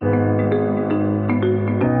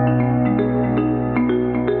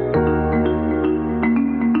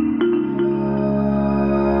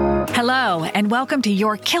welcome to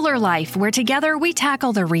Your Killer Life, where together we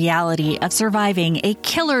tackle the reality of surviving a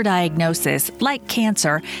killer diagnosis like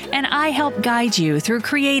cancer, and I help guide you through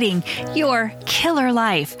creating your killer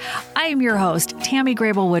life. I am your host, Tammy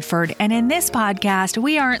Grable Woodford, and in this podcast,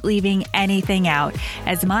 we aren't leaving anything out,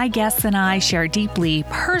 as my guests and I share deeply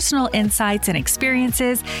personal insights and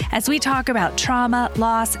experiences as we talk about trauma,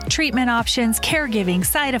 loss, treatment options, caregiving,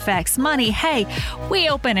 side effects, money. Hey, we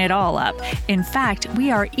open it all up. In fact, we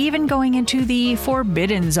are even going into the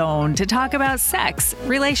forbidden zone to talk about sex,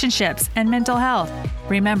 relationships, and mental health.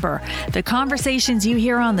 Remember, the conversations you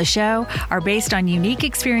hear on the show are based on unique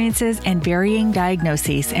experiences and varying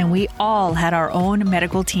diagnoses, and we all had our own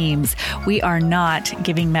medical teams. We are not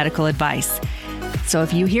giving medical advice. So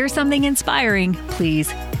if you hear something inspiring,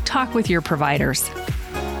 please talk with your providers.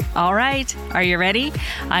 All right, are you ready?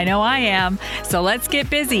 I know I am. So let's get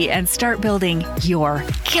busy and start building your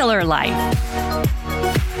killer life.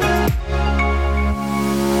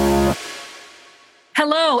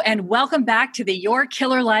 Hello, and welcome back to the Your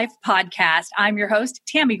Killer Life podcast. I'm your host,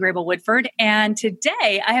 Tammy Grable Woodford, and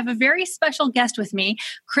today I have a very special guest with me,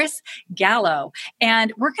 Chris Gallo,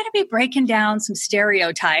 and we're going to be breaking down some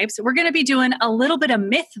stereotypes. We're going to be doing a little bit of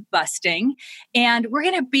myth busting, and we're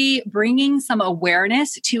going to be bringing some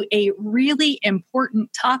awareness to a really important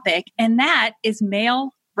topic, and that is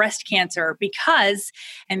male breast cancer, because,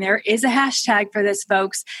 and there is a hashtag for this,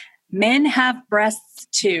 folks, men have breasts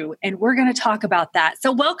too, and we're going to talk about that. So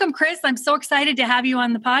welcome, Chris. I'm so excited to have you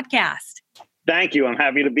on the podcast. Thank you. I'm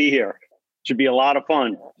happy to be here. Should be a lot of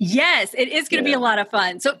fun. Yes, it is going to be a lot of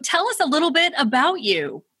fun. So tell us a little bit about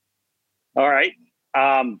you. All right.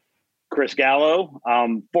 Chris Gallo.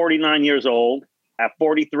 I'm 49 years old. At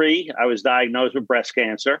 43, I was diagnosed with breast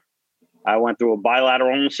cancer. I went through a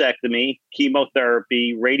bilateral mastectomy,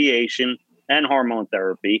 chemotherapy, radiation, and hormone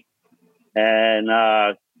therapy. And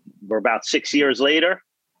we're about 6 years later,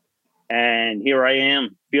 and here I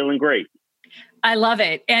am feeling great. I love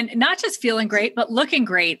it. And not just feeling great, but looking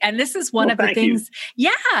great. And this is one of the things,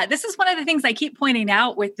 this is one of the things I keep pointing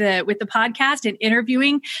out with the podcast and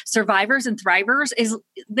interviewing survivors and thrivers is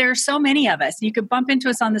there's so many of us. You could bump into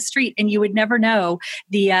us on the street and you would never know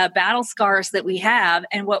the battle scars that we have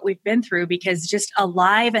and what we've been through, because just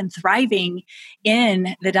alive and thriving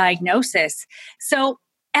in the diagnosis. So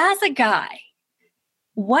as a guy,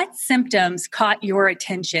 what symptoms caught your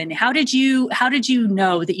attention? How did you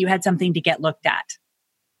know that you had something to get looked at?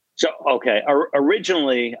 So, okay.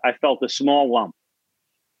 Originally, I felt a small lump,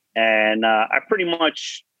 and I pretty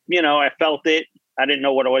much, I felt it. I didn't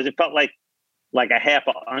know what it was. It felt like a half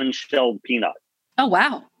an unshelled peanut. Oh,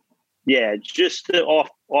 wow. Yeah, just off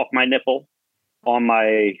my nipple on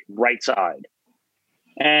my right side.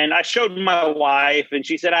 And I showed my wife, and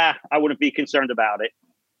she said, I wouldn't be concerned about it.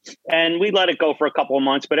 And we let it go for a couple of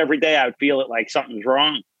months, but every day I would feel it like something's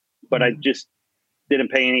wrong, but I just didn't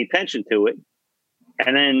pay any attention to it.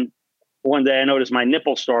 And then one day I noticed my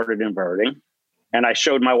nipple started inverting, and I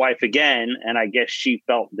showed my wife again, and I guess she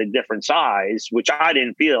felt the different size, which I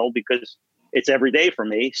didn't feel because it's every day for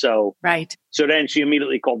me. So, right. So then she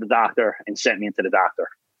immediately called the doctor and sent me into the doctor.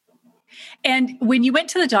 And when you went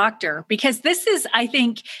to the doctor, because this is, I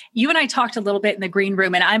think you and I talked a little bit in the green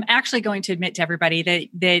room, and I'm actually going to admit to everybody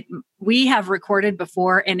that we have recorded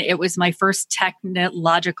before, and it was my first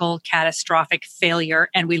technological catastrophic failure,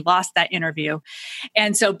 and we lost that interview.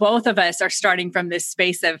 And so both of us are starting from this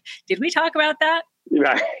space of, did we talk about that?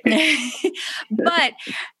 Right. But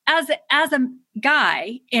as a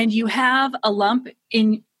guy, and you have a lump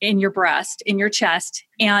in your breast, in your chest,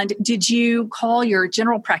 and did you call your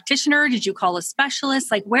general practitioner? Did you call a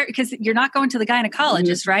specialist? Like where? Because you're not going to the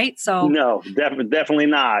gynecologist, right? So no, definitely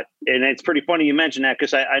not. And it's pretty funny you mentioned that,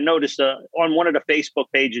 because I noticed on one of the Facebook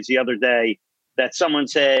pages the other day that someone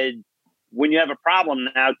said, when you have a problem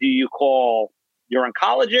now, do you call your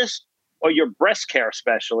oncologist or your breast care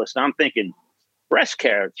specialist? And I'm thinking, breast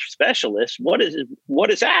care specialist? What is it? What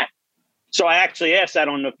is that? So I actually asked that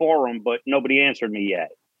on the forum, but nobody answered me yet.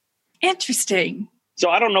 Interesting. So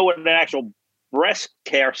I don't know what an actual breast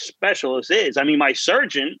care specialist is. I mean, my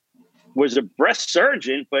surgeon was a breast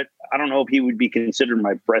surgeon, but I don't know if he would be considered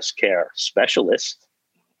my breast care specialist.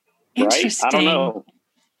 Interesting. Right? I don't know.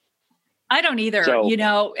 I don't either,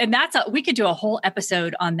 and we could do a whole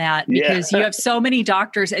episode on that, because you have so many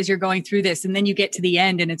doctors as you're going through this, and then you get to the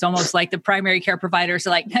end and it's almost like the primary care providers are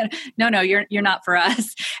like, no, you're not for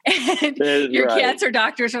us. And your cancer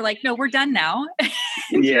doctors are like, no, we're done now.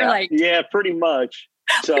 You're like, yeah, pretty much.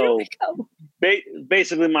 So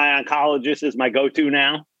basically my oncologist is my go-to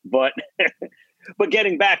now, but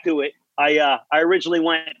getting back to it, I originally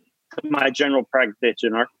went to my general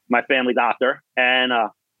practitioner, my family doctor, and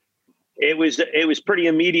it was pretty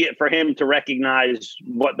immediate for him to recognize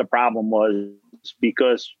what the problem was,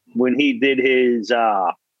 because when he did his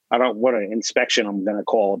I don't what an inspection I'm going to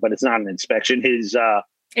call it, but it's not an inspection. His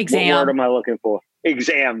exam. What word am I looking for?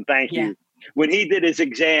 Exam. Thank you. When he did his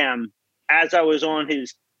exam, as I was on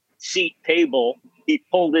his seat table, he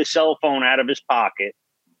pulled his cell phone out of his pocket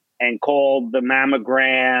and called the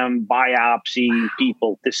mammogram biopsy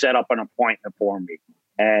people to set up an appointment for me.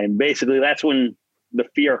 And basically that's when the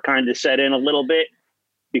fear kind of set in a little bit,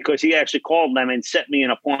 because he actually called them and set me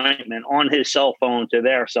an appointment on his cell phone to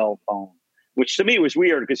their cell phone, which to me was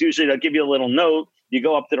weird, because usually they'll give you a little note. You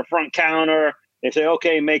go up to the front counter, they say,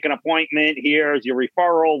 okay, make an appointment. Here's your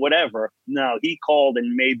referral, whatever. No, he called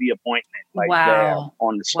and made the appointment there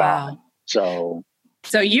on the spot. Wow.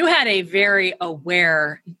 So you had a very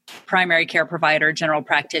aware primary care provider, general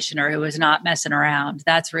practitioner who was not messing around.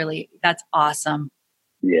 That's awesome.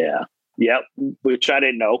 Yeah. Yep. Which I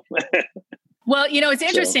didn't know. Well, it's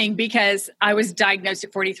interesting because I was diagnosed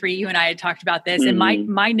at 43. You and I had talked about this, and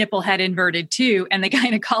my nipple had inverted too. And the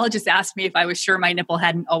gynecologist asked me if I was sure my nipple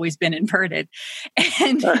hadn't always been inverted.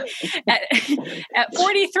 And at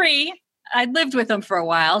 43, I'd lived with them for a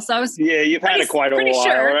while. So I was you've had it quite a while,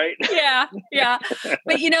 sure. right? Yeah.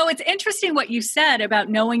 But it's interesting what you said about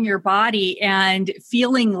knowing your body and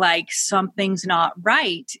feeling like something's not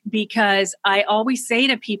right, because I always say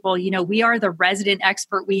to people, we are the resident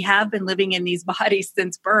expert. We have been living in these bodies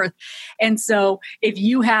since birth. And so if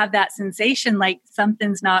you have that sensation like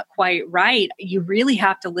something's not quite right, you really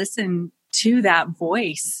have to listen to that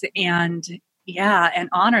voice and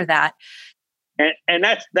honor that. And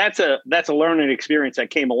that's a learning experience that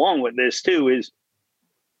came along with this too. Is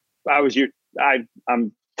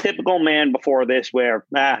I'm typical man before this, where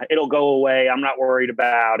it'll go away. I'm not worried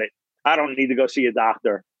about it. I don't need to go see a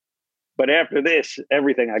doctor. But after this,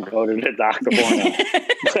 everything I go to the doctor for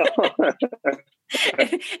now.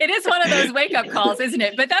 It is one of those wake-up calls, isn't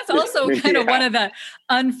it? But that's also kind of one of the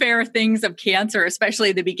unfair things of cancer, especially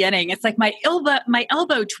at the beginning. It's like my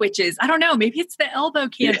elbow twitches. I don't know. Maybe it's the elbow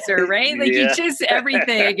cancer, right? Like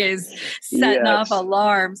everything is setting off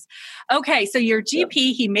alarms. Okay, so your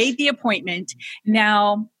GP, he made the appointment.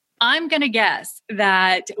 Now, I'm going to guess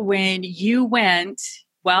that when you went...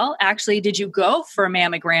 Well, actually, did you go for a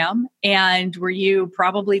mammogram? And were you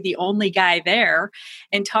probably the only guy there?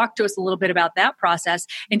 And talk to us a little bit about that process.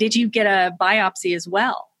 And did you get a biopsy as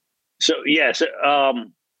well? So, yes. I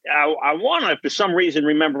want to, for some reason,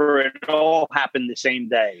 remember it all happened the same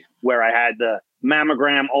day, where I had the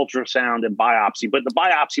mammogram, ultrasound, and biopsy. But the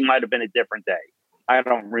biopsy might have been a different day. I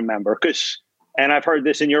don't remember. And I've heard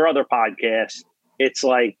this in your other podcast. It's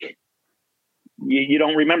like... You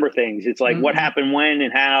don't remember things. It's like what happened when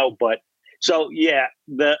and how. But so,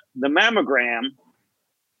 the mammogram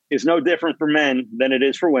is no different for men than it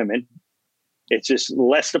is for women. It's just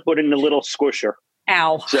less to put in the little squisher.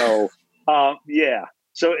 Ow. So,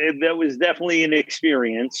 So that was definitely an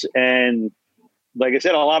experience. And like I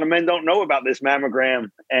said, a lot of men don't know about this mammogram.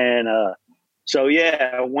 And I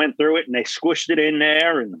went through it and they squished it in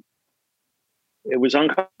there and it was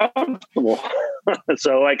uncomfortable.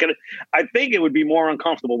 So I think it would be more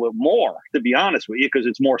uncomfortable with more, to be honest with you, because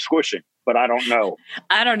it's more squishing, but I don't know.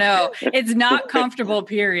 It's not comfortable,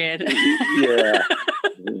 period. Yeah.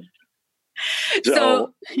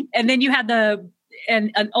 So, and then you had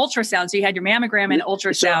an ultrasound. So you had your mammogram and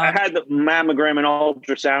ultrasound. So I had the mammogram and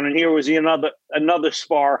ultrasound, and here was another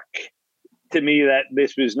spark to me that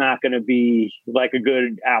this was not going to be like a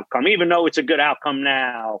good outcome, even though it's a good outcome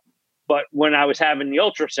now. But when I was having the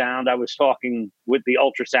ultrasound, I was talking with the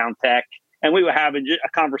ultrasound tech, and we were having a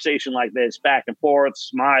conversation like this, back and forth,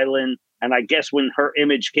 smiling. And I guess when her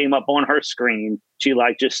image came up on her screen, she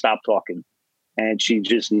just stopped talking. And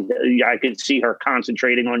I could see her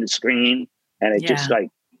concentrating on the screen. And it just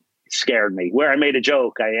scared me. Where I made a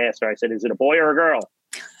joke, I asked her, I said, is it a boy or a girl?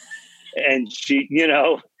 And she,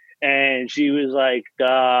 and she was like,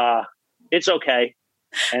 it's okay.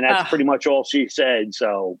 And that's pretty much all she said.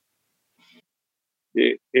 So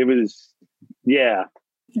it was,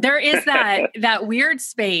 There is that weird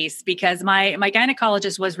space, because my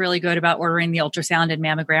gynecologist was really good about ordering the ultrasound and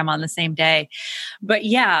mammogram on the same day. But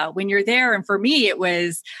when you're there, and for me, it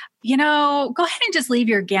was, go ahead and just leave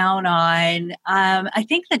your gown on. I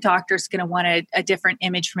think the doctor's going to want a different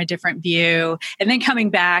image from a different view. And then coming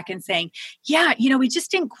back and saying, we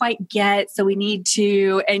just didn't quite get, so we need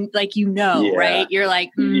to, and right? You're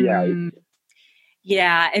like,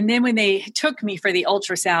 Yeah. And then when they took me for the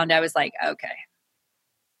ultrasound, I was like, okay.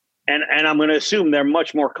 And I'm going to assume they're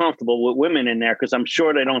much more comfortable with women in there, because I'm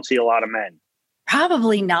sure they don't see a lot of men.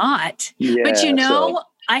 Probably not. Yeah, but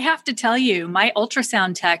I have to tell you, my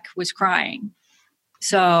ultrasound tech was crying.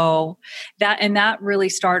 So that really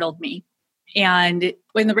startled me. And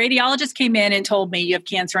when the radiologist came in and told me you have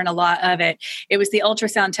cancer and a lot of it, it was the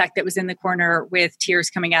ultrasound tech that was in the corner with tears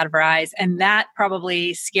coming out of her eyes. And that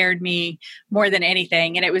probably scared me more than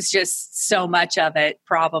anything. And it was just so much of it,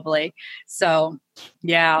 probably. So,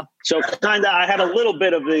 yeah. So kind of, I had a little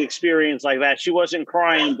bit of the experience like that. She wasn't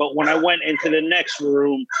crying, but when I went into the next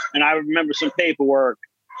room and I remember some paperwork,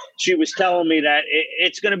 she was telling me that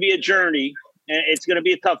it's going to be a journey. And it's going to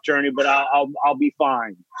be a tough journey, but I'll be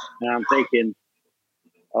fine. And I'm thinking,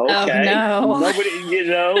 okay, oh, no. Nobody,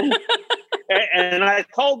 and I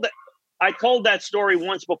told that story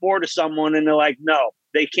once before to someone, and they're like, no,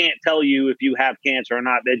 they can't tell you if you have cancer or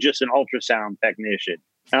not. They're just an ultrasound technician.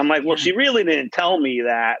 And I'm like, well, she really didn't tell me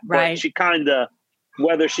that, right. But she kind of,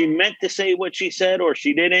 whether she meant to say what she said or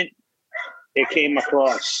she didn't, it came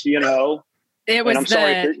across, It was. And I'm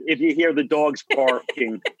sorry if you hear the dogs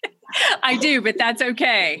barking. I do, but that's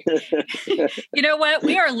okay. You know what?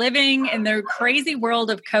 We are living in the crazy world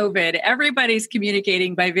of COVID. Everybody's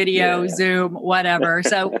communicating by video, Zoom, whatever.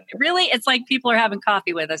 So really, it's like people are having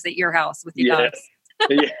coffee with us at your house with your dogs.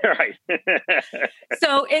 Yeah, right.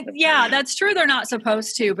 So that's true. They're not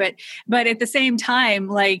supposed to, but at the same time,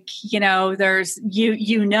 there's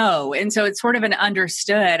and so it's sort of an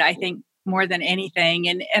understood, I think, more than anything.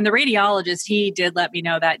 And the radiologist, he did let me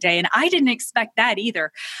know that day. And I didn't expect that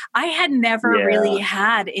either. I had never really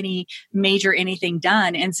had any major anything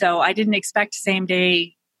done. And so I didn't expect same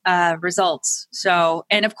day results. So,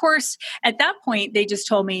 and of course, at that point, they just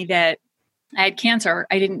told me that I had cancer.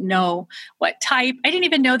 I didn't know what type. I didn't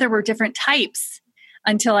even know there were different types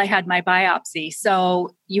until I had my biopsy.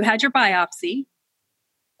 So you had your biopsy.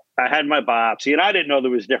 I had my biopsy, and I didn't know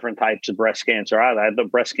there was different types of breast cancer either. I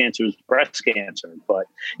thought breast cancer was breast cancer, but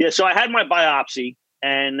so I had my biopsy,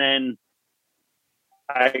 and then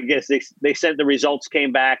I guess they sent the results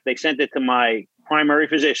came back. They sent it to my primary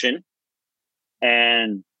physician,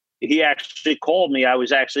 and he actually called me. I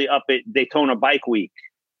was actually up at Daytona Bike Week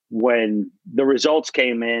when the results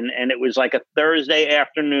came in, and it was like a Thursday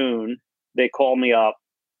afternoon. They called me up,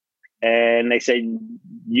 and they said,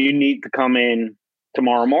 you need to come in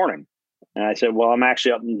tomorrow morning. And I said, well, I'm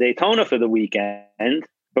actually up in Daytona for the weekend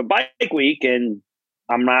for Bike Week, and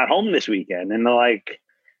I'm not home this weekend. And they're like,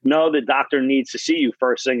 no, the doctor needs to see you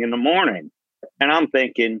first thing in the morning. And I'm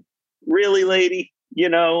thinking, really, lady?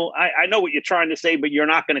 I know what you're trying to say, but you're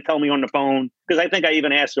not going to tell me on the phone. Because I think I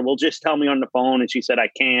even asked her, well, just tell me on the phone. And she said, I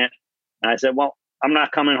can't. And I said, well, I'm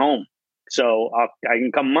not coming home. So I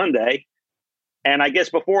can come Monday. And I guess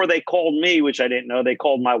before they called me, which I didn't know, they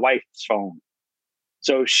called my wife's phone.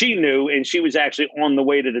 So she knew, and she was actually on the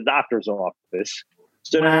way to the doctor's office.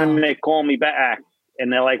 So then they call me back,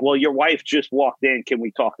 and they're like, well, your wife just walked in. Can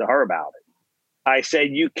we talk to her about it? I said,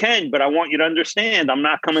 you can, but I want you to understand, I'm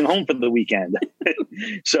not coming home for the weekend.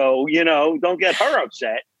 So, don't get her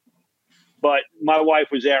upset. But my wife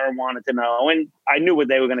was there and wanted to know, and I knew what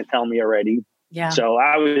they were going to tell me already. Yeah. So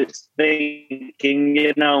I was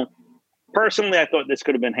thinking, personally, I thought this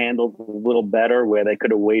could have been handled a little better, where they could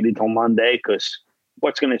have waited till Monday, because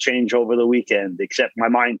what's going to change over the weekend except my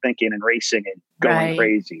mind thinking and racing and going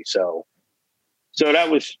crazy. So that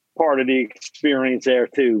was part of the experience there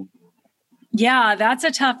too. Yeah, that's a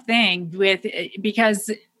tough thing because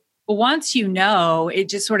once it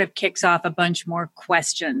just sort of kicks off a bunch more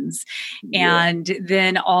questions. And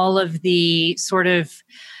then all of the sort of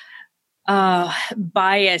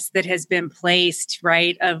bias that has been placed,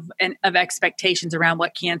 right, of expectations around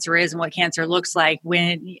what cancer is and what cancer looks like.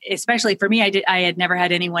 When, especially for me, I had never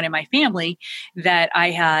had anyone in my family that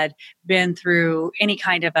I had been through any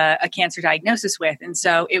kind of a cancer diagnosis with, and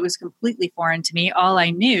so it was completely foreign to me. All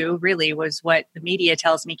I knew really was what the media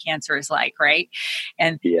tells me cancer is like, right,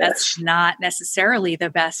 and that's not necessarily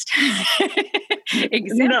the best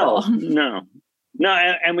example. No,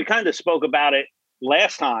 and we kind of spoke about it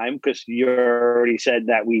last time, because you already said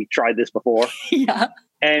that we tried this before. Yeah.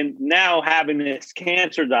 And now having this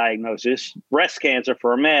cancer diagnosis, breast cancer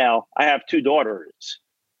for a male, I have 2 daughters.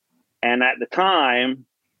 And at the time,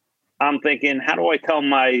 I'm thinking, how do I tell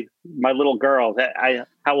my little girls?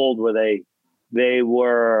 How old were they? They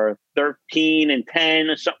were 13 and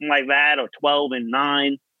 10 or something like that, or 12 and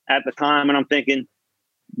 9 at the time. And I'm thinking,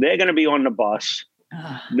 they're going to be on the bus.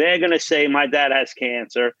 They're going to say, my dad has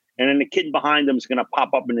cancer. And then the kid behind them is going to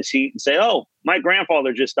pop up in the seat and say, oh, my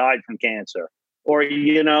grandfather just died from cancer. Or,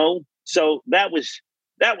 so that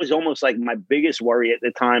was almost like my biggest worry at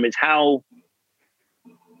the time, is how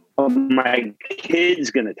my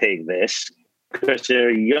kid's going to take this, because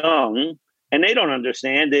they're young and they don't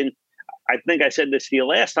understand. And I think I said this to you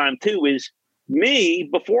last time too, is me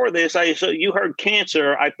before this, so you heard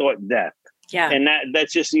cancer, I thought death. Yeah. And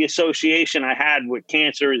that's just the association I had with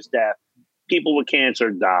cancer is death. People with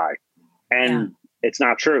cancer die. And it's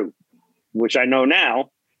not true, which I know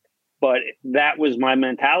now. But that was my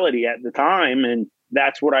mentality at the time. And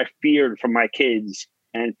that's what I feared for my kids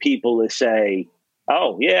and people to say,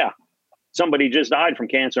 oh, yeah, somebody just died from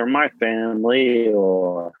cancer in my family.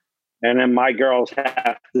 And then my girls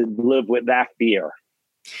have to live with that fear.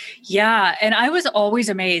 Yeah. And I was always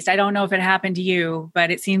amazed. I don't know if it happened to you,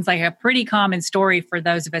 but it seems like a pretty common story for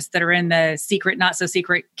those of us that are in the secret, not so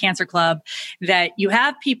secret cancer club, that you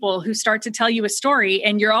have people who start to tell you a story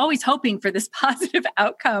and you're always hoping for this positive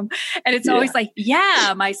outcome. And it's always like,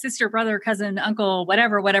 yeah, my sister, brother, cousin, uncle,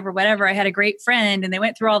 whatever. I had a great friend and they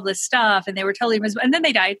went through all this stuff and they were totally miserable and then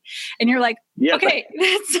they died. And you're like, okay.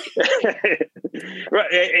 Right.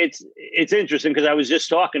 It's interesting because I was just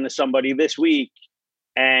talking to somebody this week.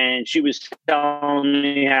 And she was telling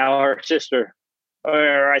me how her sister,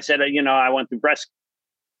 or I said, I went through breast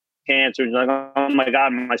cancer. And she's like, oh my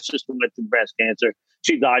God, my sister went through breast cancer.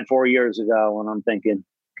 She died 4 years ago. And I'm thinking,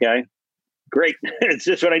 okay, great. It's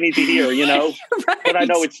just what I need to hear, Right. But I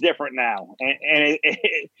know it's different now.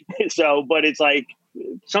 But it's like,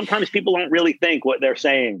 sometimes people don't really think what they're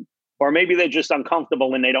saying, or maybe they're just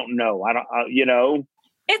uncomfortable and they don't know.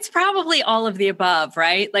 It's probably all of the above,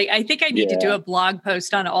 right? Like, I think I need to do a blog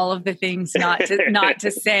post on all of the things not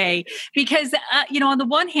to say, because, on the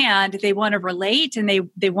one hand, they want to relate and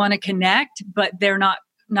they want to connect, but they're not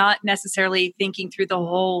necessarily thinking through the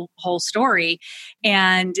whole story.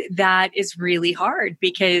 And that is really hard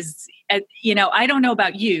because, I don't know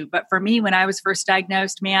about you, but for me, when I was first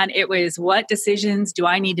diagnosed, man, it was what decisions do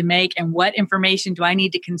I need to make and what information do I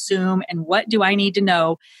need to consume and what do I need to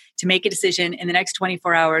know to make a decision in the next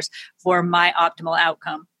 24 hours for my optimal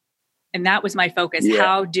outcome. And that was my focus. Yeah.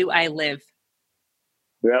 How do I live?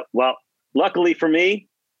 Yeah, well, luckily for me,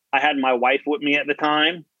 I had my wife with me at the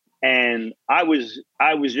time. And I was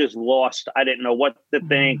just lost. I didn't know what to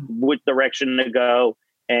think, what direction to go.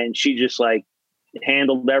 And she just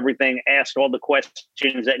handled everything, asked all the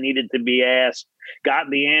questions that needed to be asked,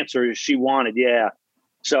 got the answers she wanted. Yeah.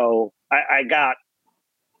 So I got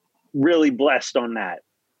really blessed on that.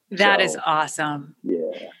 That is awesome.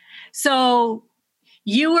 Yeah. So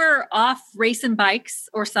you were off racing bikes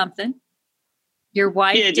or something. Your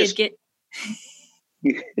wife did get...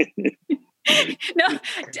 No,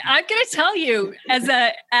 I'm going to tell you, as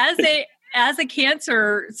a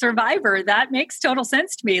cancer survivor, that makes total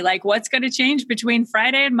sense to me. Like, what's going to change between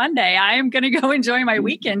Friday and Monday? I am going to go enjoy my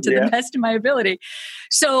weekend to the best of my ability.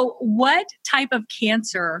 So what type of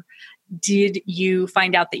cancer did you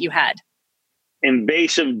find out that you had?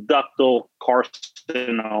 Invasive ductal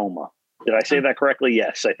carcinoma. Did I say that correctly?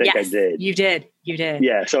 Yes, I think I did. You did.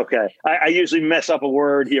 Yes. Okay. I usually mess up a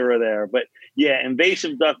word here or there, but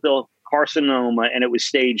invasive ductal carcinoma, and it was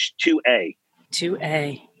stage 2A.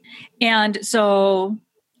 2A. And so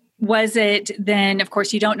was it then, of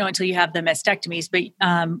course, you don't know until you have the mastectomies, but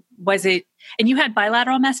was it, and you had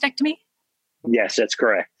bilateral mastectomy? Yes, that's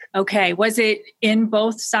correct. Okay. Was it in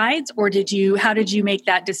both sides or how did you make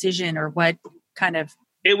that decision or what kind of?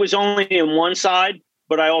 It was only in one side,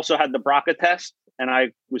 but I also had the BRCA test and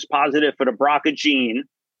I was positive for the BRCA gene.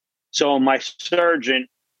 So my surgeon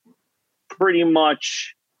pretty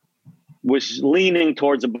much was leaning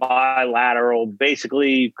towards a bilateral,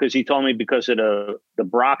 basically because he told me because of the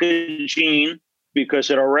BRCA gene, because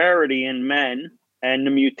of the rarity in men and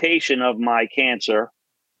the mutation of my cancer,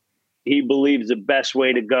 he believes the best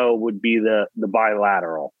way to go would be the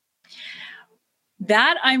bilateral.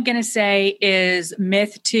 That, I'm going to say, is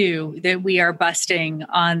myth 2 that we are busting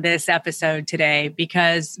on this episode today,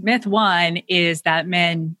 because myth 1 is that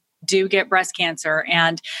men do get breast cancer.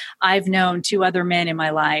 And I've known 2 other men in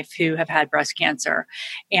my life who have had breast cancer,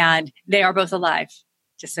 and they are both alive,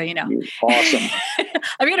 just so you know. Awesome.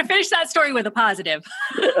 I'm going to finish that story with a positive.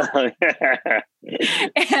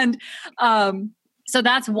 And so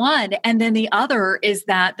that's one. And then the other is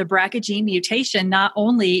that the BRCA gene mutation, not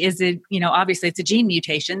only is it, obviously it's a gene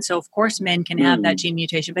mutation. So of course men can have that gene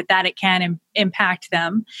mutation, but that it can impact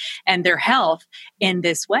them and their health in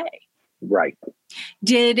this way. Right.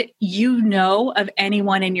 Did you know of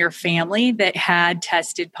anyone in your family that had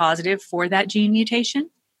tested positive for that gene mutation?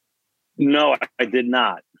 No, I did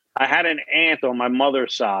not. I had an aunt on my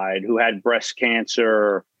mother's side who had breast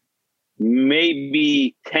cancer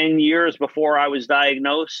maybe 10 years before I was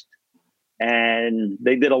diagnosed, and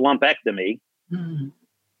they did a lumpectomy and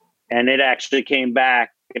it actually came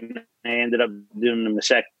back and I ended up doing a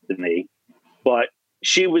mastectomy, but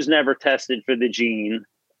she was never tested for the gene.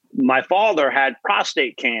 My father had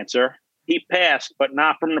prostate cancer. He passed, but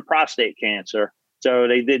not from the prostate cancer. So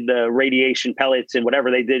they did the radiation pellets and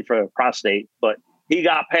whatever they did for prostate, but he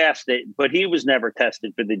got past it, but he was never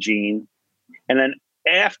tested for the gene. And then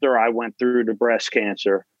after I went through the breast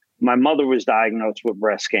cancer, my mother was diagnosed with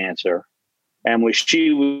breast cancer. And when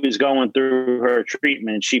she was going through her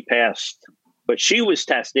treatment, she passed, but she was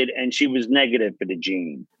tested and she was negative for the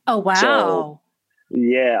gene. Oh, wow. So,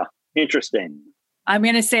 yeah, interesting. I'm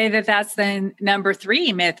going to say that that's the number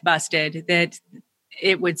 3 myth busted, that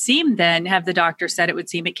it would seem then, have the doctor said it would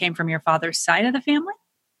seem it came from your father's side of the family?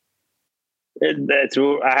 That's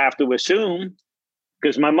what I have to assume,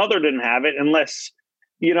 because my mother didn't have it unless,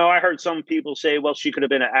 I heard some people say, well, she could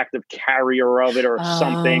have been an active carrier of it or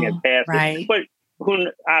something and passed it. But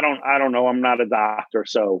I don't know. I'm not a doctor.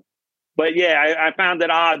 So, but yeah, I found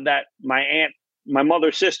it odd that my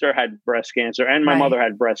mother's sister had breast cancer and my mother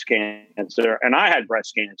had breast cancer and I had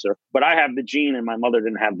breast cancer, but I have the gene and my mother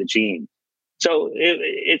didn't have the gene. So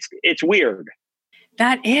it's weird.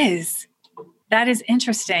 That is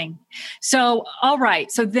interesting. So, all right.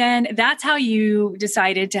 So then that's how you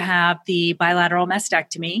decided to have the bilateral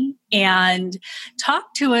mastectomy. And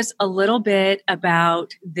talk to us a little bit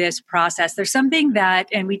about this process. There's something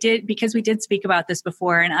because we did speak about this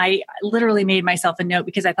before, and I literally made myself a note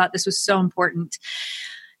because I thought this was so important,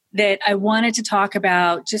 that I wanted to talk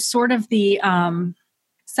about just sort of the,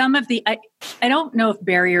 some of the, I don't know if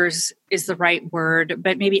barriers is the right word,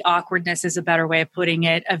 but maybe awkwardness is a better way of putting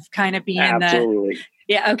it, of kind of being Absolutely.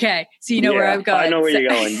 Yeah. Okay. So you know where I'm going. I know where you're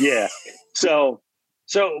going. Yeah. So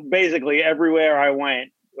basically everywhere I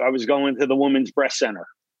went, I was going to the Women's Breast Center,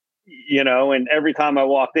 and every time I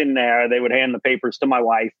walked in there, they would hand the papers to my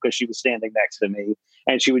wife because she was standing next to me,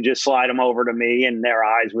 and she would just slide them over to me and their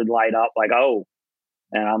eyes would light up like, oh,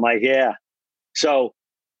 and I'm like, yeah. So,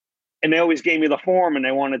 and they always gave me the form and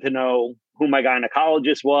they wanted to know who my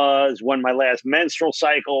gynecologist was, when my last menstrual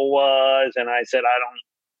cycle was. And I said, I don't.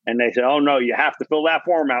 And they said, oh, no, you have to fill that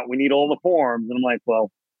form out. We need all the forms. And I'm like, well,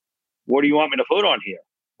 what do you want me to put on here?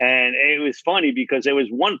 And it was funny because there was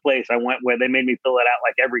one place I went where they made me fill it out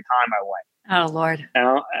like every time I went. Oh, Lord.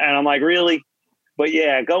 And I'm like, really? But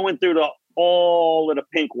yeah, going through all of the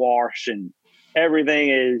pink wash and everything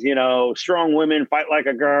is, strong women fight like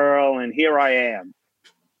a girl. And here I am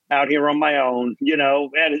out here on my own,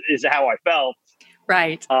 that is how I felt.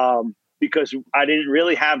 Right. Because I didn't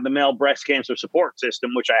really have the male breast cancer support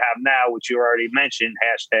system, which I have now, which you already mentioned,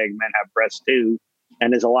 #MEnHaveBreasts2.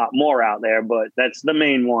 And there's a lot more out there, but that's the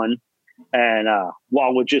main one. And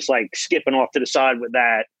while we're just like skipping off to the side with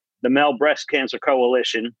that, the Male Breast Cancer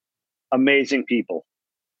Coalition, amazing people.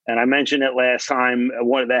 And I mentioned it last time.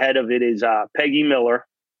 One of the head of it is Peggy Miller,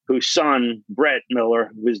 whose son, Brett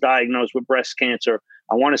Miller, was diagnosed with breast cancer.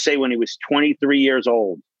 I want to say when he was 23 years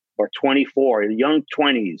old or 24, young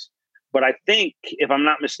 20s. But I think, if I'm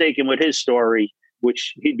not mistaken with his story,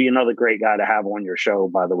 which he'd be another great guy to have on your show,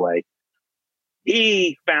 by the way,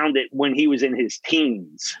 he found it when he was in his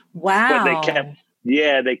teens. Wow. But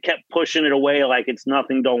they kept pushing it away like it's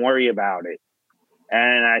nothing, don't worry about it.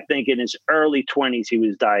 And I think in his early 20s, he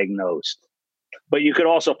was diagnosed. But you could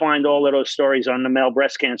also find all of those stories on the Male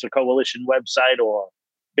Breast Cancer Coalition website or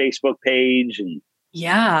Facebook page. And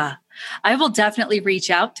yeah, I will definitely reach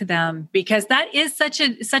out to them because that is such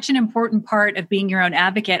an important part of being your own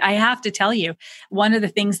advocate. I have to tell you, one of the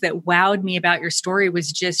things that wowed me about your story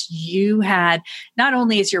was just you had, not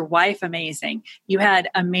only is your wife amazing, you had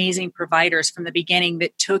amazing providers from the beginning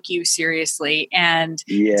that took you seriously and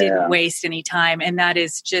didn't waste any time. And that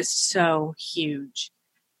is just so huge.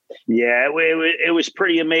 Yeah, it was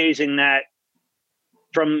pretty amazing that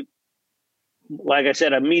from, like I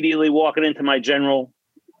said, immediately walking into my general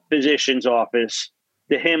physician's office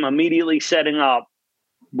to him immediately setting up.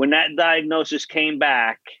 When that diagnosis came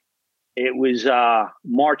back, it was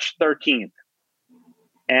March 13th.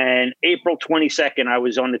 And April 22nd, I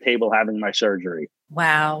was on the table having my surgery.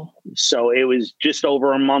 Wow. So it was just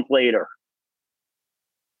over a month later.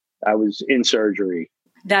 I was in surgery.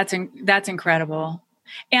 That's incredible.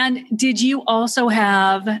 And did you also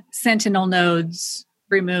have sentinel nodes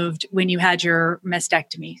removed when you had your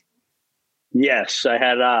mastectomy? Yes, I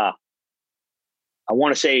had, I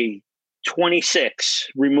want to say 26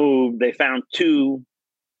 removed. They found 2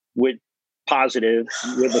 with positive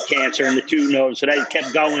with the cancer and the 2 nodes. So they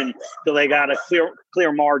kept going till they got a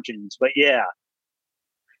clear margins. But yeah,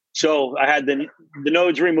 so I had the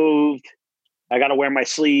nodes removed. I got to wear my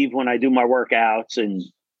sleeve when I do my workouts, and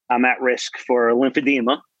I'm at risk for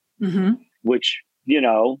lymphedema, which,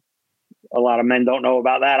 a lot of men don't know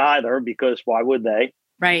about that either, because why would they?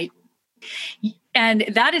 Right. And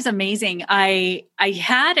that is amazing. I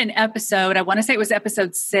had an episode, I want to say it was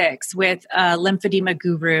episode 6 with lymphedema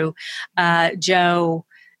guru, Joe.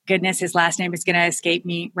 Goodness, his last name is going to escape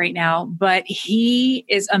me right now, but he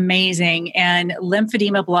is amazing. And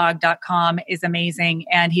lymphedemablog.com is amazing.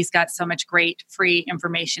 And he's got so much great free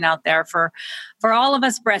information out there for all of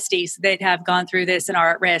us breasties that have gone through this and are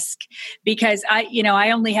at risk. Because I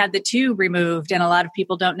only had the 2 removed, and a lot of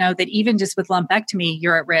people don't know that even just with lumpectomy,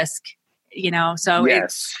 you're at risk. So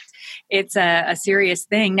yes. it's a serious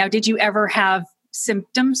thing. Now, did you ever have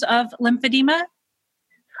symptoms of lymphedema?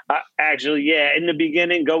 Actually, yeah. In the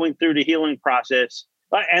beginning, going through the healing process.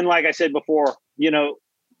 And like I said before,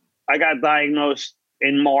 I got diagnosed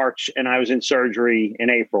in March and I was in surgery in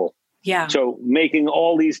April. Yeah. So making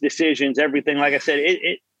all these decisions, everything, like I said,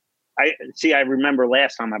 I remember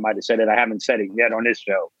last time I might have said it. I haven't said it yet on this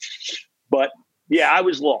show. But yeah, I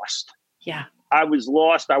was lost. Yeah. I was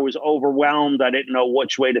lost. I was overwhelmed. I didn't know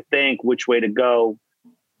which way to think, which way to go.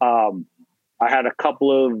 I had a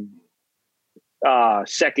couple of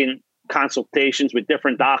second consultations with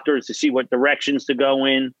different doctors to see what directions to go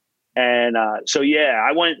in. And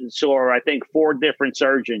I went and saw, I think, 4 different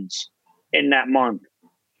surgeons in that month.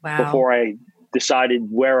 Wow. Before I decided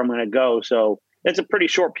where I'm going to go. So it's a pretty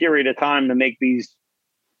short period of time to make these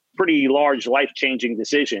pretty large life-changing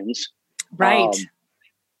decisions. Right.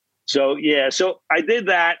 So I did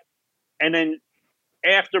that. And then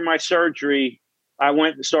after my surgery, I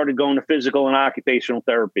went and started going to physical and occupational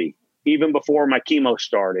therapy, even before my chemo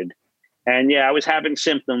started. And I was having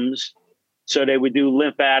symptoms. So they would do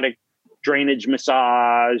lymphatic drainage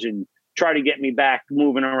massage and try to get me back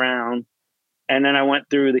moving around. And then I went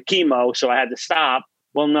through the chemo, so I had to stop.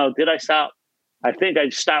 Well, no, did I stop? I think I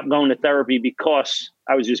stopped going to therapy because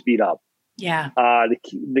I was just beat up. Yeah.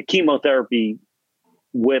 The chemotherapy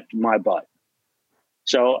whipped my butt.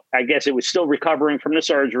 So I guess it was still recovering from the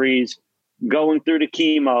surgeries, going through the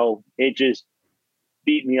chemo. It just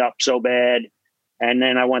beat me up so bad. And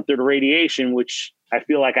then I went through the radiation, which I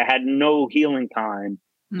feel like I had no healing time.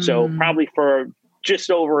 So probably for just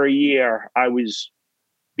over a year, I was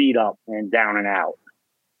beat up and down and out.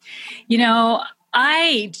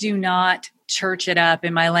 I do not church it up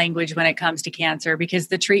in my language when it comes to cancer because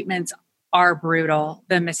the treatments are brutal.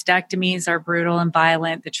 The mastectomies are brutal and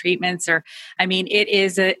violent. The treatments are, it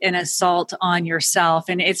is an assault on yourself,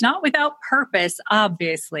 and it's not without purpose,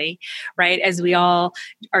 obviously, right? As we all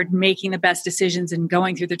are making the best decisions and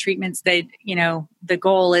going through the treatments that, the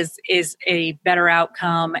goal is a better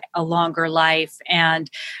outcome, a longer life, and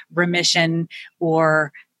remission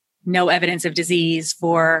or no evidence of disease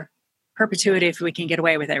for perpetuity if we can get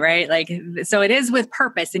away with it, right? So it is with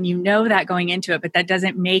purpose, and that going into it, but that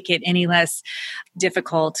doesn't make it any less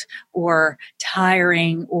difficult or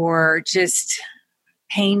tiring or just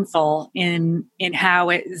painful in how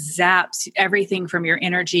it zaps everything from your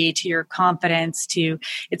energy to your confidence to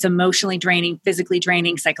it's emotionally draining, physically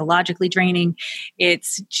draining, psychologically draining.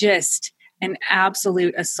 It's just an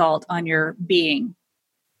absolute assault on your being,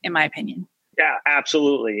 in my opinion. Yeah,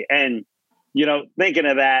 absolutely. And thinking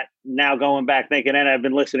of that, now going back thinking, and I've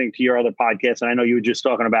been listening to your other podcasts, and I know you were just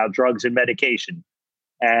talking about drugs and medication.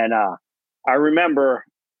 And I remember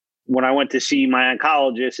when I went to see my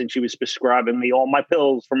oncologist and she was prescribing me all my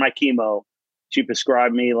pills for my chemo, she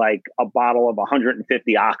prescribed me like a bottle of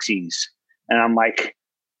 150 oxys. And I'm like,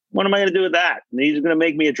 what am I going to do with that? And he's going to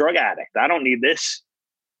make me a drug addict. I don't need this.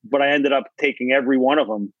 But I ended up taking every one of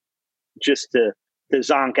them just to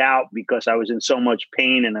zonk out because I was in so much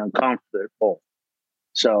pain and uncomfortable.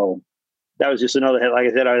 So that was just another hit. Like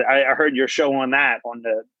I said, I heard your show on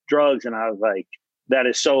the drugs, and I was like, that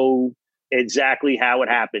is so exactly how it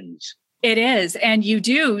happens. It is. And you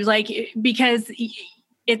do, because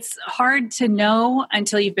it's hard to know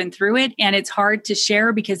until you've been through it. And it's hard to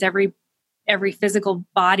share because every physical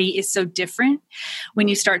body is so different when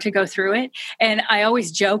you start to go through it. And I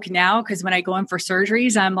always joke now, because when I go in for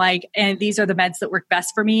surgeries, I'm like, and these are the meds that work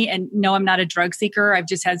best for me. And no, I'm not a drug seeker. I've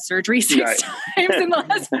just had surgery 6 times in the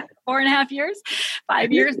last 4.5 years,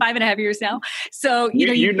 5 years, 5.5 years now. So,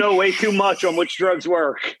 you know way too much on which drugs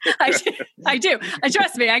work. I do.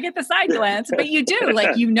 Trust me, I get the side glance, but you do,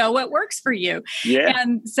 what works for you. Yeah.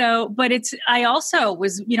 And so, but I also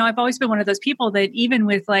was, I've always been one of those people that even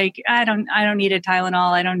with I don't need a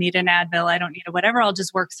Tylenol, I don't need an Advil, I don't need a whatever, I'll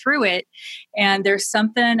just work through it. And there's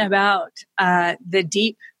something about the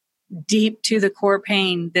deep deep to the core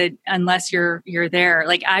pain that unless you're there,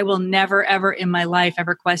 like I will never, ever in my life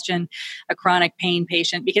ever question a chronic pain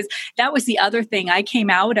patient, because that was the other thing I came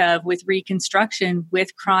out of with reconstruction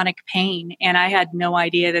with chronic pain. And I had no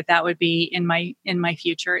idea that that would be in my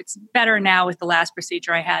future. It's better now with the last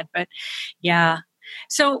procedure I had, but yeah.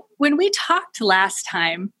 So when we talked last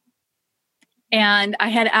time, and I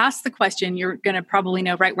had asked the question, you're going to probably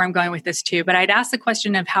know right where I'm going with this too, but I'd asked the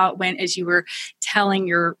question of how it went as you were telling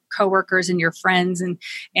your coworkers and your friends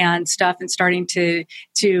and stuff and starting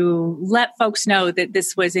to let folks know that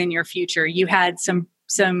this was in your future. You had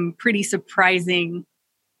some pretty surprising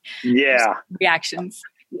reactions.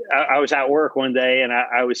 I was at work one day and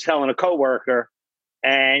I was telling a coworker,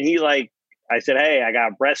 and I said, "Hey, I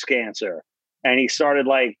got breast cancer." And he started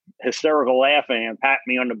like hysterical laughing and patting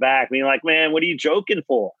me on the back, being like, "Man, what are you joking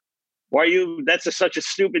for? That's such a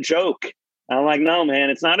stupid joke." And I'm like, "No,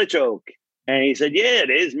 man, it's not a joke." And he said, "Yeah,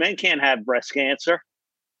 it is. Men can't have breast cancer."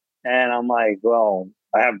 And I'm like, "Well,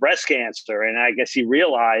 I have breast cancer." And I guess he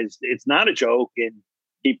realized it's not a joke, and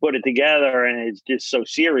he put it together, and it's just so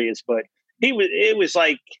serious. But it was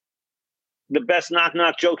like the best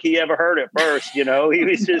knock joke he ever heard at first. He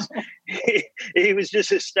was just, he was just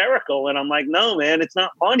hysterical. And I'm like, "No, man, it's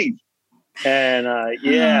not funny." And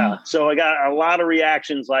so I got a lot of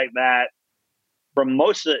reactions like that from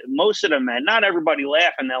most of the men. Not everybody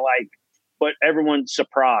laughing. They're like, but everyone's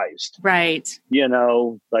surprised. Right.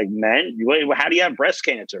 Like, men, how do you have breast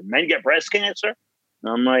cancer? Men get breast cancer?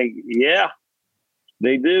 And I'm like, yeah,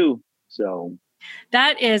 they do. So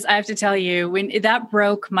that is, I have to tell you, that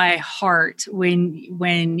broke my heart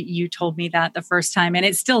when you told me that the first time, and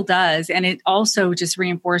it still does. And it also just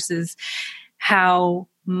reinforces how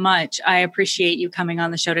much I appreciate you coming on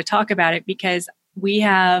the show to talk about it, because we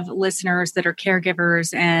have listeners that are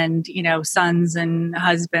caregivers and, sons and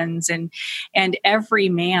husbands, and every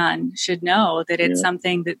man should know that it's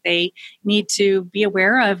something that they need to be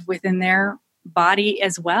aware of within their body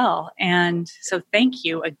as well. And so thank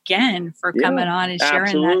you again for coming on and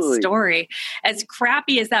sharing that story. As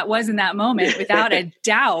crappy as that was in that moment, without a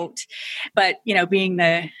doubt, but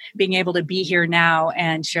being able to be here now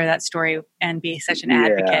and share that story and be such an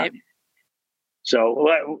advocate. So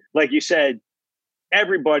like you said,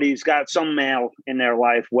 everybody's got some male in their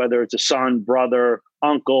life, whether it's a son, brother,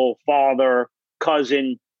 uncle, father,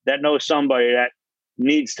 cousin, that knows somebody that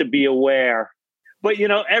needs to be aware. But,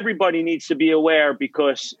 everybody needs to be aware,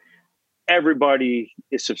 because everybody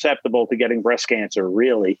is susceptible to getting breast cancer,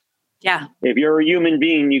 really. Yeah. If you're a human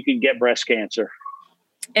being, you could get breast cancer.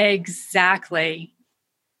 Exactly.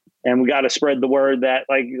 And we got to spread the word that,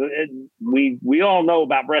 like, we all know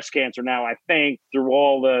about breast cancer now, I think, through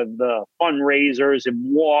all the fundraisers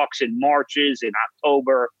and walks and marches in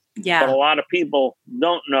October. Yeah. But a lot of people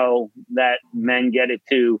don't know that men get it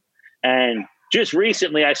too. And just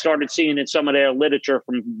recently, I started seeing in some of their literature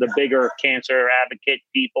from the bigger cancer advocate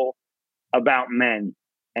people about men,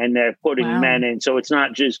 and they're putting men in. So it's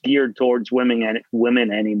not just geared towards women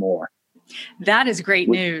anymore. That is great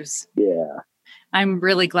news. Yeah. I'm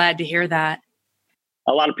really glad to hear that.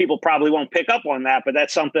 A lot of people probably won't pick up on that, but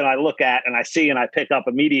that's something I look at and I see and I pick up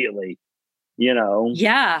immediately,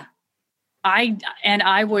 Yeah.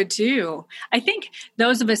 I would too. I think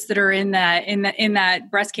those of us that are in that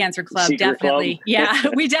breast cancer club, Secret definitely. club. Yeah,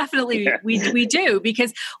 we definitely, we do,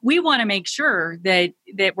 because we want to make sure that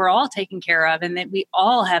we're all taken care of and that we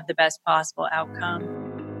all have the best possible outcome.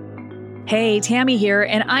 Hey, Tammy here,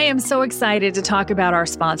 and I am so excited to talk about our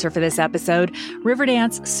sponsor for this episode,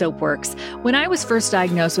 Riverdance Soapworks. When I was first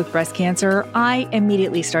diagnosed with breast cancer, I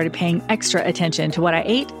immediately started paying extra attention to what I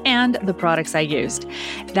ate and the products I used.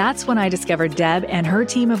 That's when I discovered Deb and her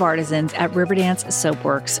team of artisans at Riverdance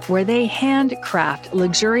Soapworks, where they handcraft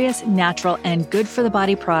luxurious, natural, and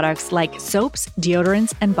good-for-the-body products like soaps,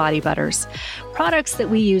 deodorants, and body butters. Products that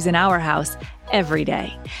we use in our house every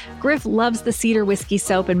day. Griff loves the Cedar Whiskey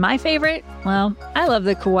soap, and my favorite? Well, I love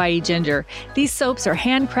the Kauai Ginger. These soaps are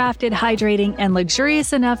handcrafted, hydrating, and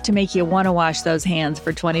luxurious enough to make you want to wash those hands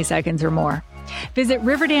for 20 seconds or more. Visit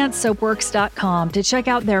RiverdanceSoapworks.com to check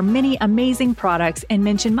out their many amazing products and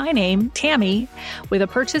mention my name, Tammy, with a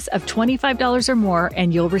purchase of $25 or more,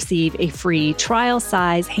 and you'll receive a free trial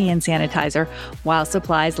size hand sanitizer while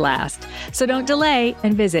supplies last. So don't delay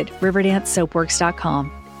and visit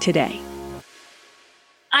RiverdanceSoapworks.com today.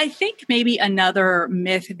 I think maybe another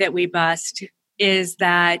myth that we bust is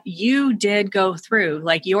that you did go through,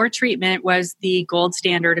 like, your treatment was the gold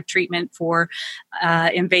standard of treatment for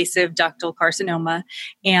invasive ductal carcinoma.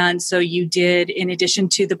 And so you did, in addition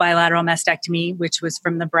to the bilateral mastectomy, which was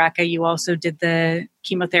from the BRCA, you also did the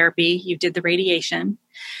chemotherapy, you did the radiation.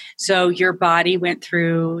 So your body went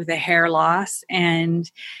through the hair loss. And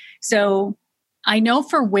so I know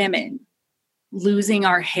for women, losing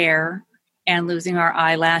our hair and losing our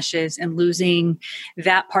eyelashes and losing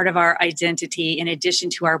that part of our identity in addition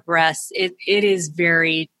to our breasts, it is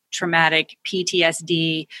very traumatic,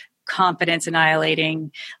 PTSD, confidence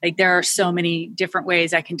annihilating. Like there are so many different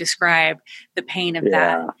ways I can describe the pain of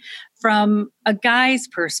that. From a guy's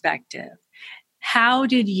perspective, how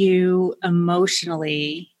did you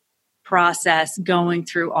emotionally process going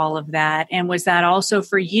through all of that? And was that also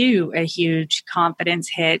for you a huge confidence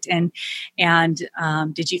hit? And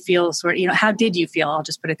did you feel how did you feel? I'll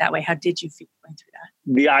just put it that way. How did you feel going through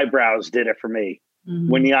that? The eyebrows did it for me. Mm-hmm.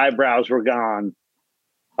 When the eyebrows were gone,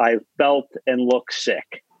 I felt and looked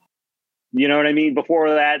sick. You know what I mean? Before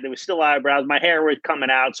that, there was still eyebrows. My hair was coming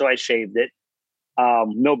out, so I shaved it.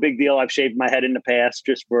 No big deal. I've shaved my head in the past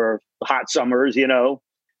just for hot summers,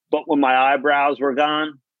 But when my eyebrows were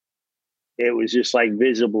gone, it was just like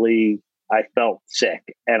visibly, I felt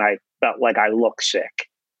sick and I felt like I looked sick.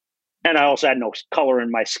 And I also had no color in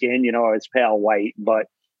my skin, I was pale white. But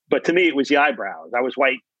to me, it was the eyebrows. I was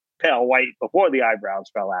pale white before the eyebrows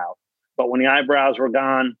fell out. But when the eyebrows were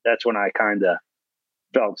gone, that's when I kind of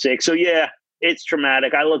felt sick. So yeah, it's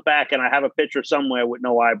traumatic. I look back and I have a picture somewhere with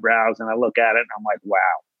no eyebrows and I look at it and I'm like, wow.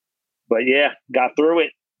 But yeah, got through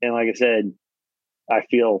it. And like I said, I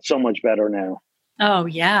feel so much better now. Oh,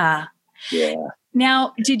 yeah. Yeah.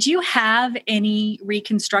 Now, did you have any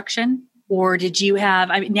reconstruction or did you have,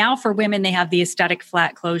 now for women, they have the aesthetic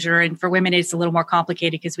flat closure. And for women, it's a little more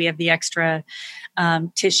complicated because we have the extra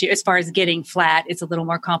tissue. As far as getting flat, it's a little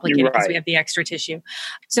more complicated because we have the extra tissue.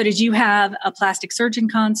 So did you have a plastic surgeon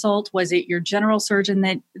consult? Was it your general surgeon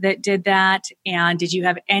that did that? And did you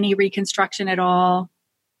have any reconstruction at all?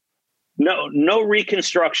 No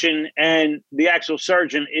reconstruction. And the actual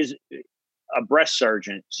surgeon is a breast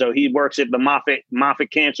surgeon. So he works at the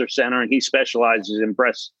Moffitt Cancer Center and he specializes in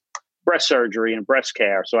breast surgery and breast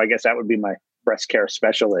care. So I guess that would be my breast care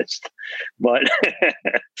specialist. But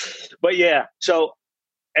but yeah. So,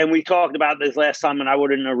 and we talked about this last time and I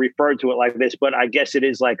wouldn't have referred to it like this, but I guess it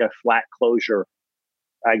is like a flat closure,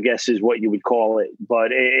 I guess is what you would call it.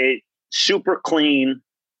 But it super clean.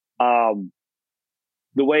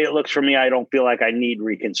 The way it looks for me, I don't feel like I need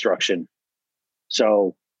reconstruction.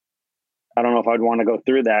 So I don't know if I'd want to go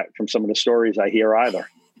through that from some of the stories I hear either.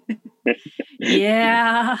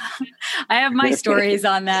 Yeah, I have my stories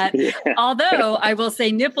on that. Yeah. Although I will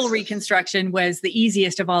say nipple reconstruction was the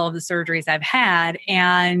easiest of all of the surgeries I've had.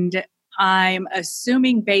 And I'm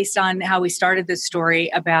assuming based on how we started this story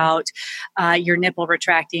about your nipple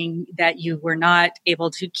retracting that you were not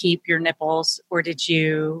able to keep your nipples, or did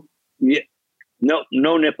you? Yeah.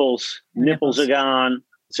 No nipples. Nipples are gone.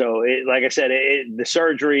 So like I said, the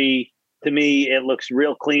surgery, to me, it looks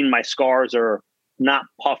real clean. My scars are not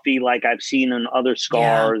puffy like I've seen in other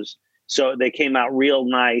scars. Yeah. So they came out real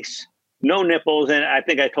nice. No nipples. And I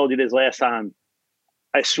think I told you this last time.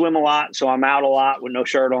 I swim a lot, so I'm out a lot with no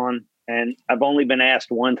shirt on. And I've only been asked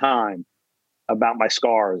one time about my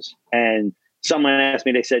scars. And someone asked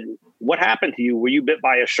me, they said, what happened to you? Were you bit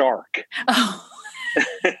by a shark? Oh.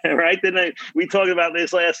 Right? We talked about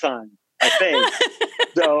this last time, I think.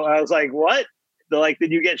 So I was like, what? They're like,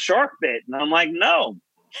 did you get shark bit? And I'm like, no.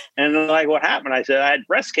 And they're like, what happened? I said, I had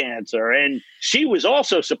breast cancer. And she was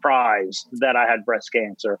also surprised that I had breast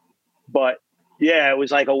cancer. But yeah, it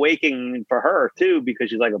was like awakening for her too, because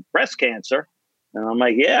she's like, a breast cancer. And I'm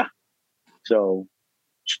like, yeah. So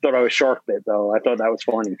she thought I was shark bit though. I thought that was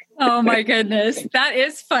funny. Oh my goodness. That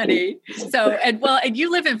is funny. So, and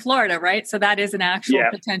you live in Florida, right? So that is an actual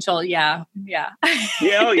potential. Yeah. Yeah.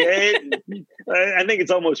 Yeah. Oh yeah. I think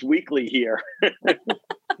it's almost weekly here.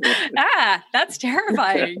 That's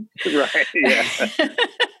terrifying. Right. Yeah.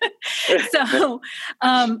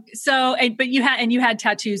 But you had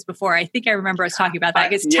tattoos before. I think I remember us talking about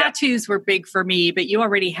that because tattoos were big for me, but you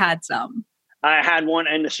already had some. I had one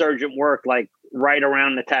and the surgeon worked like right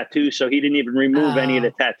around the tattoo. So he didn't even remove any of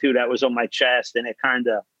the tattoo that was on my chest. And it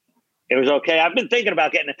was okay. I've been thinking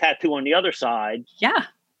about getting a tattoo on the other side. Yeah.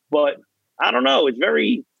 But I don't know. It's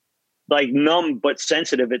very like numb, but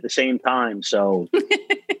sensitive at the same time. So,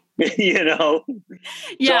 Yeah. So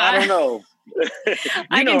I don't know.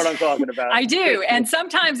 You know what I'm talking about. I do. And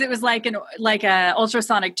sometimes it was like a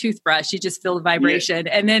ultrasonic toothbrush. You just feel the vibration.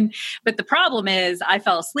 Yeah. And then, but the problem is I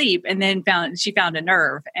fell asleep and then she found a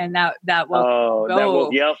nerve and that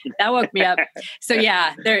woke me up. So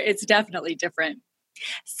yeah, it's definitely different.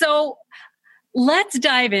 So Let's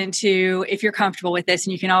dive into, if you're comfortable with this,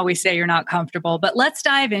 and you can always say you're not comfortable, but let's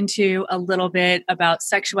dive into a little bit about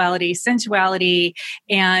sexuality, sensuality,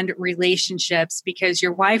 and relationships, because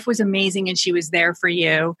your wife was amazing and she was there for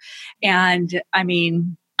you. And I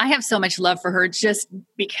mean, I have so much love for her just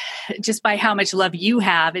by how much love you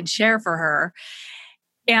have and share for her.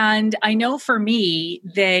 And I know for me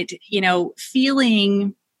that,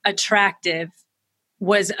 feeling attractive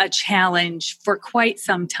was a challenge for quite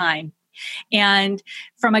some time. And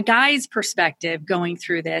from a guy's perspective, going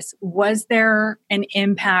through this, was there an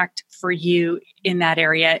impact for you in that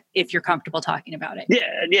area, if you're comfortable talking about it?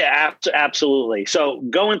 Yeah, absolutely. So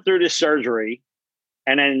going through this surgery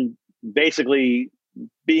and then basically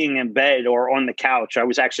being in bed or on the couch, I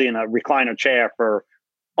was actually in a recliner chair for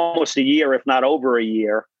almost a year, if not over a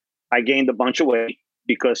year. I gained a bunch of weight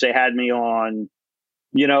because they had me on,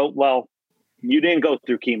 you didn't go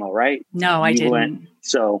through chemo, right? No, I didn't.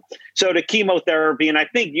 So the chemotherapy, and I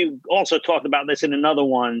think you also talked about this in another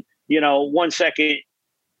one, 1 second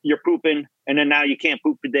you're pooping and then now you can't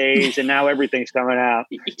poop for days and now everything's coming out.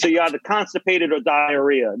 So you're either constipated or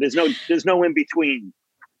diarrhea. There's no in between.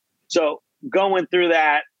 So going through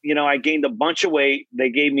that, I gained a bunch of weight. They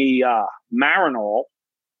gave me Marinol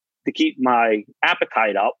to keep my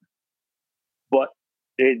appetite up, but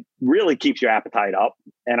it really keeps your appetite up.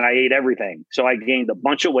 And I ate everything. So I gained a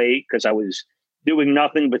bunch of weight because I was doing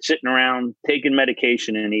nothing but sitting around, taking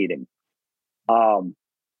medication and eating. And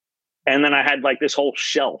then I had like this whole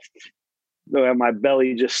shelf where my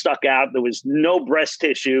belly just stuck out. There was no breast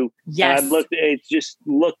tissue. Yes. And it just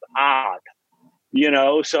looked odd,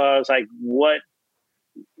 So I was like, what?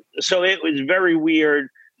 So it was very weird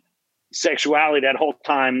sexuality that whole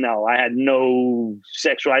time. No, I had no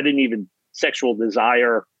I didn't even sexual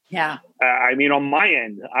desire. Yeah. I mean, on my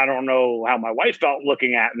end, I don't know how my wife felt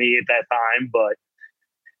looking at me at that time, but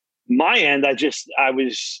my end, I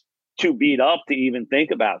was too beat up to even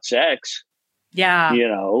think about sex. Yeah.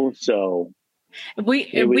 So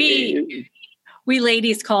we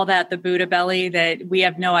ladies call that the Buddha belly, that we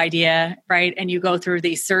have no idea, right? And you go through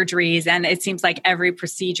these surgeries and it seems like every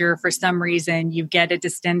procedure, for some reason, you get a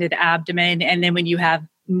distended abdomen. And then when you have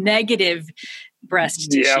negative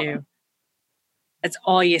breast tissue, that's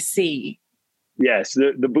all you see. Yes,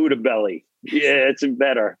 the Buddha belly. Yeah, it's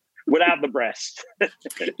better without the breast.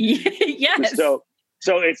 Yes.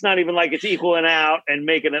 So it's not even like it's equaling out and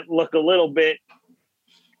making it look a little bit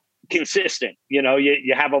consistent.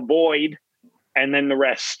 You have a void and then the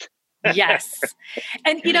rest. Yes.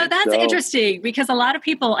 And, that's interesting because a lot of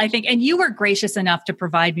people, I think, and you were gracious enough to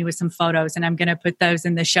provide me with some photos, and I'm going to put those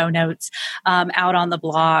in the show notes out on the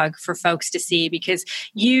blog for folks to see, because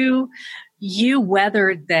you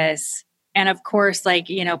weathered this. And of course,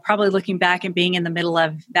 probably looking back and being in the middle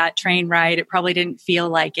of that train ride, it probably didn't feel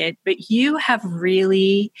like it, but you have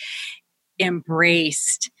really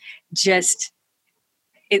embraced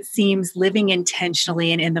it seems, living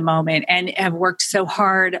intentionally and in the moment, and have worked so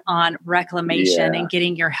hard on reclamation and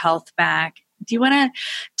getting your health back. Do you want to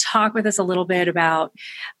talk with us a little bit about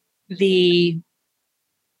maybe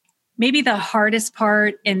the hardest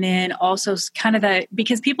part, and then also kind of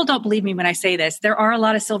because people don't believe me when I say this, there are a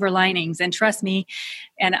lot of silver linings, and trust me,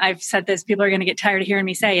 and I've said this, people are going to get tired of hearing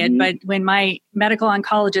me say it, but when my medical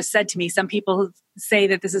oncologist said to me, some people say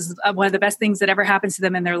that this is one of the best things that ever happens to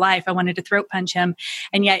them in their life, I wanted to throat punch him.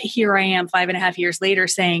 And yet here I am 5.5 years later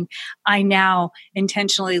saying, I now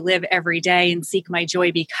intentionally live every day and seek my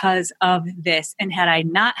joy because of this. And had I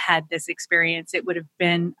not had this experience, it would have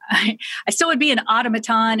been, I still would be an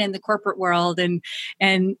automaton in the corporate world and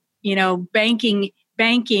banking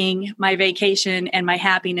my vacation and my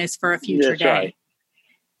happiness for a future day. Right.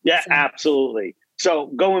 Yeah, so. Absolutely. So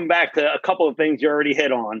going back to a couple of things you already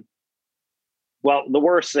hit on. Well, the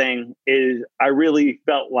worst thing is I really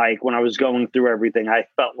felt like when I was going through everything, I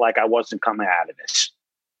felt like I wasn't coming out of this.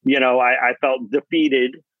 I felt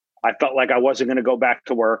defeated. I felt like I wasn't going to go back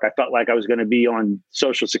to work. I felt like I was going to be on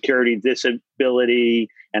Social Security disability.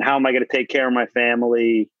 And how am I going to take care of my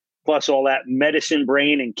family? Plus all that medicine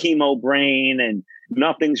brain and chemo brain and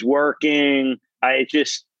nothing's working.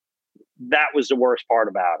 That was the worst part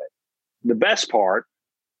about it. The best part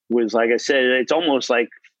was, like I said, it's almost like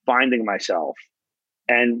finding myself.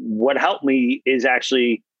 And what helped me is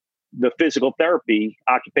actually the physical therapy,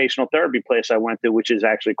 occupational therapy place I went to, which is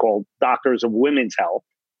actually called Doctors of Women's Health.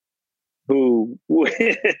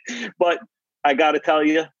 But I got to tell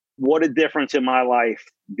you, what a difference in my life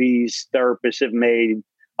these therapists have made.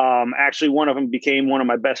 Actually, one of them became one of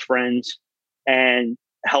my best friends and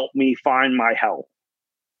helped me find my health.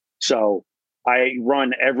 So I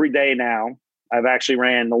run every day now. I've actually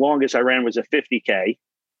the longest I ran was a 50K.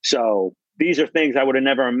 So these are things I would have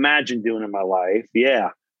never imagined doing in my life. Yeah.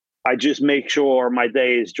 I just make sure my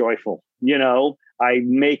day is joyful. I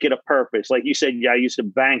make it a purpose. Like you said, I used to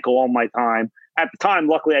bank all my time. At the time,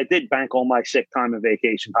 luckily, I did bank all my sick time and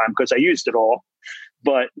vacation time because I used it all.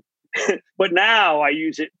 But but now I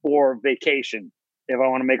use it for vacation. If I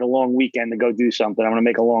want to make a long weekend to go do something, I want to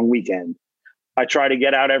make a long weekend. I try to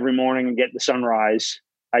get out every morning and get the sunrise.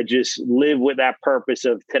 I just live with that purpose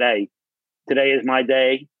of today. Today is my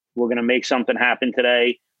day. We're going to make something happen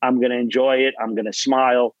today. I'm going to enjoy it. I'm going to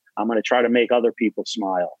smile. I'm going to try to make other people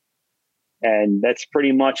smile. And that's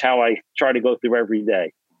pretty much how I try to go through every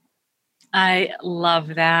day. I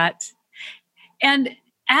love that. And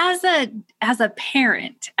as a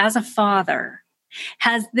parent, as a father,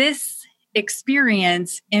 has this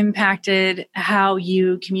experience impacted how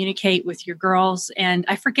you communicate with your girls? And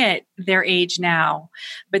I forget their age now,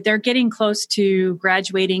 but they're getting close to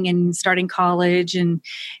graduating and starting college. And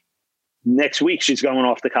next week she's going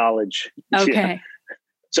off to college. Okay. Yeah.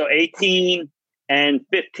 So 18 and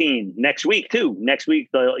 15 next week too. Next week,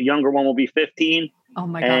 the younger one will be 15. Oh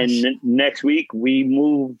my gosh. And next week we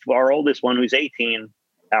move our oldest one, who's 18,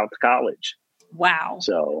 out to college. Wow.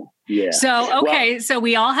 So, yeah. So, okay. So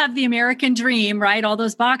we all have the American dream, right? All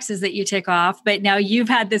those boxes that you tick off, but now you've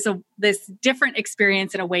had this different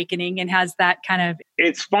experience and awakening, and has that kind of...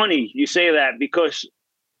 It's funny you say that, because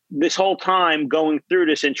this whole time going through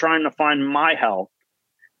this and trying to find my health,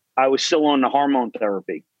 I was still on the hormone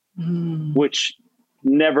therapy, which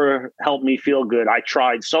never helped me feel good. I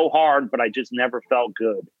tried so hard, but I just never felt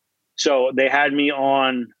good. So they had me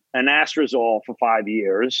on an anastrozole for 5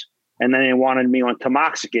 years. And then they wanted me on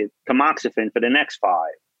tamoxifen for the next 5.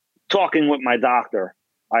 Talking with my doctor,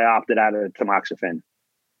 I opted out of tamoxifen.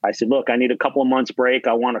 I said, look, I need a couple of months break.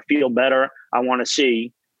 I want to feel better. I want to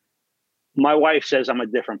see. My wife says I'm a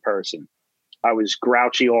different person. I was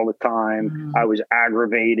grouchy all the time. I was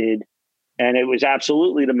aggravated. And it was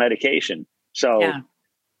absolutely the medication. So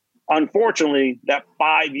unfortunately, that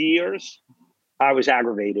 5 years, I was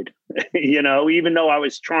aggravated. Even though I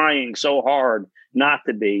was trying so hard not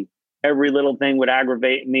to be. Every little thing would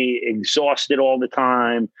aggravate me, exhausted all the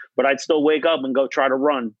time, but I'd still wake up and go try to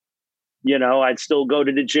run. I'd still go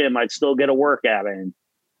to the gym. I'd still get a workout in,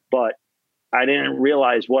 but I didn't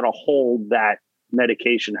realize what a hold that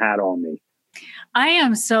medication had on me. I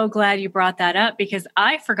am so glad you brought that up, because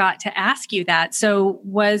I forgot to ask you that. So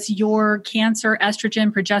was your cancer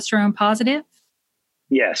estrogen, progesterone positive?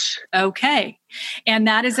 Yes. Okay. And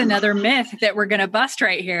that is another myth that we're going to bust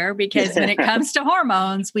right here, because when it comes to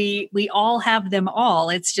hormones, we all have them all.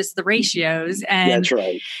 It's just the ratios. And that's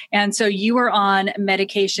right. And so you were on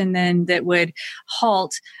medication then that would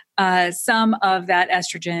halt some of that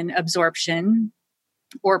estrogen absorption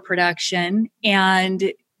or production.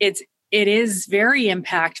 And it is very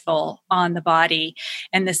impactful on the body.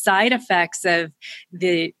 And the side effects of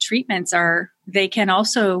the treatments they can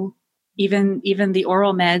also, even the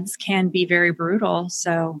oral meds can be very brutal.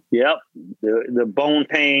 So, yep. The bone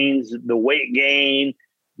pains, the weight gain,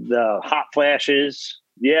 the hot flashes.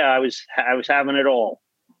 Yeah, I was having it all.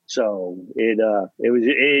 So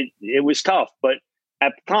it was tough, but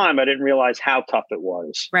at the time I didn't realize how tough it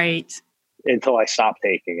was. Right. Until I stopped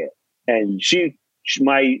taking it. And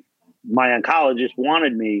my oncologist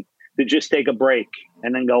wanted me to just take a break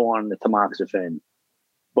and then go on the tamoxifen.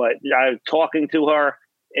 But I was talking to her,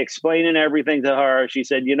 explaining everything to her. She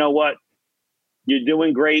said, you know what? You're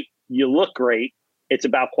doing great. You look great. It's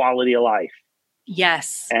about quality of life.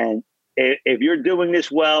 Yes. And if you're doing this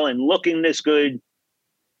well and looking this good,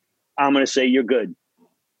 I'm going to say you're good.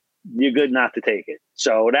 You're good not to take it.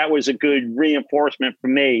 So that was a good reinforcement for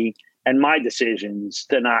me and my decisions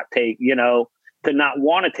to not take, to not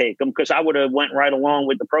want to take them, because I would have went right along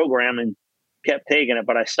with the program and kept taking it,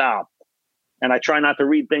 but I stopped. And I try not to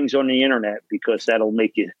read things on the internet, because that'll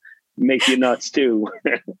make you nuts too.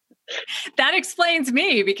 That explains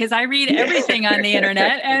me, because I read everything on the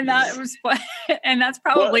internet, and that's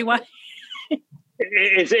probably why.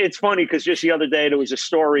 It's funny, because just the other day there was a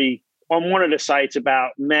story on one of the sites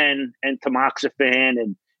about men and tamoxifen,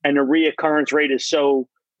 and the reoccurrence rate is so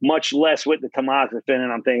much less with the tamoxifen,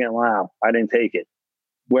 and I'm thinking, wow, I didn't take it.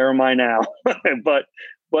 Where am I now? But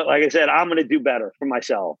like I said, I'm going to do better for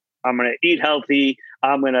myself. I'm going to eat healthy.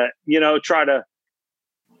 I'm going to, try to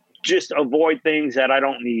just avoid things that I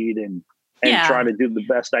don't need and try to do the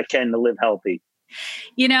best I can to live healthy.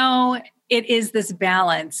 It is this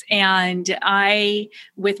balance. And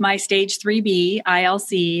with my stage 3B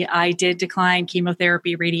ILC, I did decline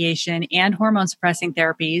chemotherapy, radiation, and hormone suppressing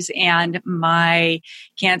therapies. And my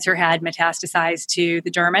cancer had metastasized to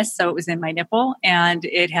the dermis. So it was in my nipple, and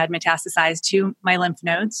it had metastasized to my lymph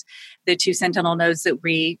nodes. the 2 sentinel nodes that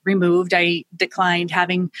we removed. I declined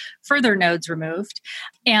having further nodes removed.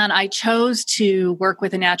 And I chose to work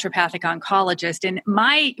with a naturopathic oncologist. And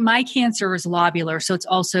my cancer is lobular, so it's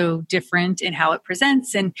also different in how it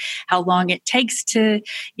presents and how long it takes to,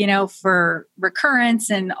 for recurrence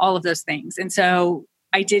and all of those things. And so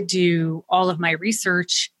I did do all of my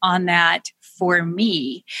research on that for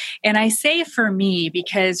me. And I say for me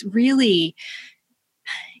because really,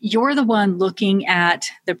 you're the one looking at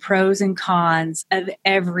the pros and cons of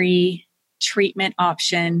every treatment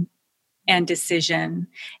option and decision,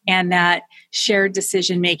 and that shared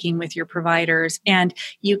decision making with your providers. And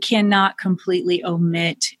you cannot completely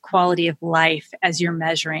omit quality of life as you're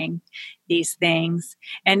measuring these things.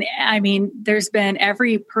 And I mean, there's been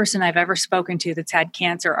every person I've ever spoken to that's had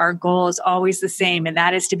cancer, our goal is always the same. And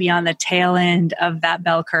that is to be on the tail end of that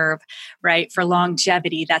bell curve, right? For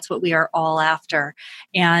longevity, that's what we are all after.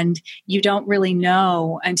 And you don't really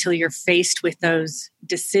know until you're faced with those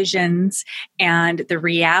decisions and the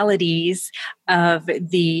realities of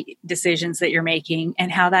the decisions that you're making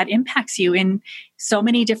and how that impacts you in so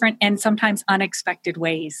many different and sometimes unexpected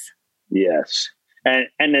ways. Yes.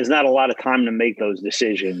 And there's not a lot of time to make those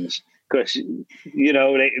decisions because,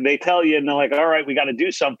 they tell you and they're like, all right, we got to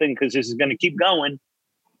do something because this is going to keep going.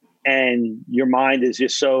 And your mind is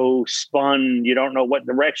just so spun. You don't know what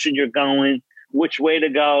direction you're going, which way to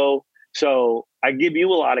go. So I give you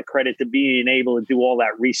a lot of credit to being able to do all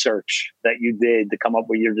that research that you did to come up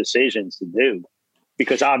with your decisions to do,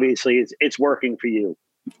 because obviously it's working for you.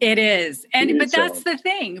 It is. But that's the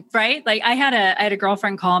thing, right? Like I had a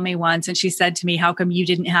girlfriend call me once and she said to me, how come you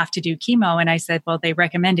didn't have to do chemo? And I said, well, they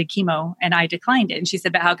recommended chemo and I declined it. And she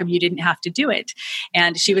said, but how come you didn't have to do it?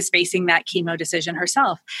 And she was facing that chemo decision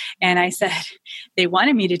herself. And I said, they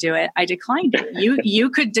wanted me to do it. I declined it.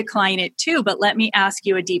 You could decline it too, but let me ask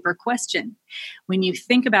you a deeper question. When you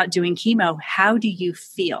think about doing chemo, how do you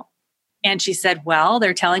feel? And she said, well,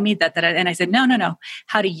 they're telling me that. And I said, no.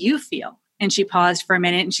 How do you feel? And she paused for a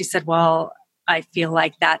minute and she said, well, I feel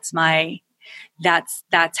like that's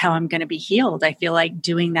how I'm going to be healed. I feel like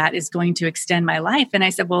doing that is going to extend my life. And I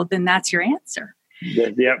said, well, then that's your answer.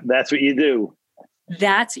 Yeah, that's what you do.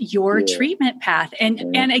 That's your treatment path.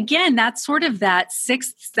 And again, that's sort of that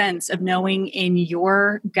sixth sense of knowing in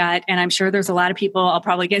your gut. And I'm sure there's a lot of people, I'll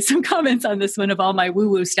probably get some comments on this one of all my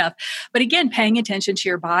woo-woo stuff. But again, paying attention to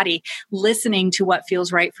your body, listening to what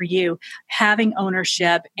feels right for you, having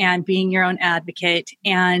ownership and being your own advocate.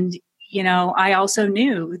 And, I also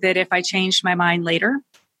knew that if I changed my mind later,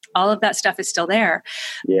 all of that stuff is still there.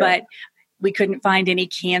 Yeah. But we couldn't find any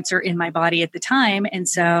cancer in my body at the time. And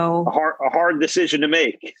so a hard decision to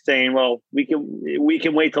make, saying, well, we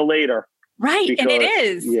can wait till later. Right. Because, and it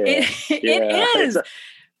is. It is.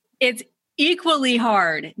 It's equally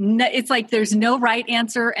hard. It's like there's no right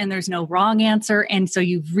answer and there's no wrong answer. And so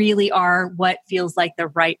you really are what feels like the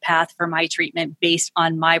right path for my treatment based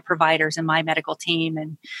on my providers and my medical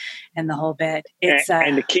team and the whole bit. It's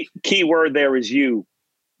and the key word there is you,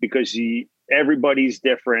 because everybody's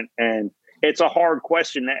different. And it's a hard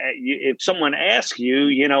question. If someone asks you,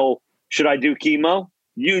 should I do chemo?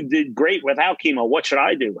 You did great without chemo. What should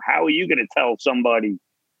I do? How are you going to tell somebody,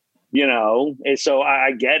 And so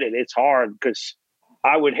I get it. It's hard because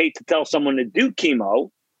I would hate to tell someone to do chemo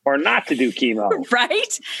or not to do chemo.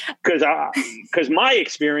 Right. Because my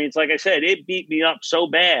experience, like I said, it beat me up so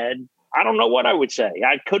bad. I don't know what I would say.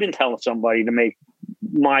 I couldn't tell somebody to make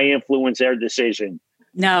my influence their decision.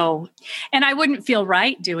 No. And I wouldn't feel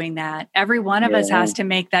right doing that. Every one of us has to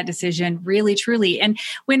make that decision really, truly. And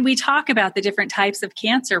when we talk about the different types of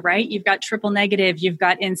cancer, right? You've got triple negative, you've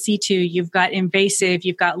got in situ, you've got invasive,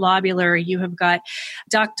 you've got lobular, you have got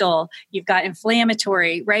ductal, you've got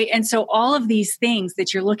inflammatory, right? And so all of these things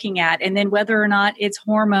that you're looking at, and then whether or not it's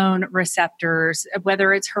hormone receptors,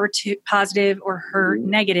 whether it's HER2 positive or HER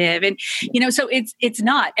negative. And, so it's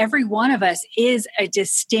not. Every one of us is a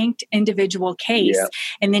distinct individual case. Yeah.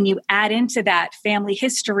 And then you add into that family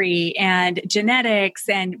history and genetics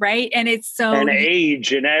and right. And it's and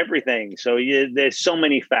age and everything. So there's so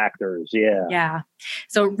many factors. Yeah. Yeah.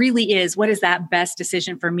 So it really is, what is that best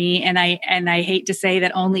decision for me? And I hate to say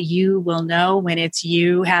that only you will know when it's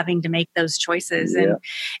you having to make those choices. Yeah.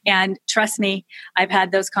 And trust me, I've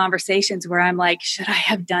had those conversations where I'm like, should I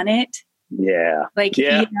have done it? Yeah. But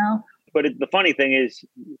the funny thing is,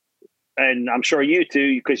 and I'm sure you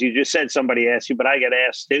too, because you just said somebody asked you, but I get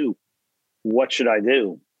asked too, what should I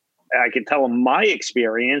do? I can tell them my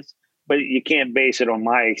experience, but you can't base it on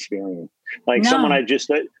my experience. Like someone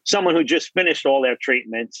who just finished all their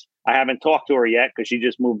treatments. I haven't talked to her yet because she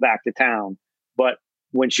just moved back to town. But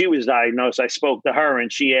when she was diagnosed, I spoke to her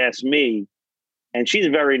and she asked me, And she's a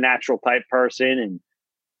very natural type person, and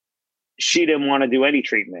she didn't want to do any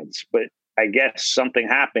treatments, but I guess something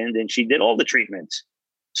happened and she did all the treatments.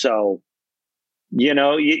 So, you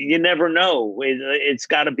never know. It's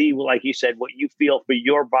got to be, like you said, what you feel for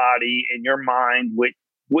your body and your mind with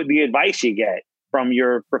the advice you get from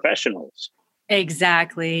your professionals.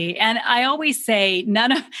 Exactly. And I always say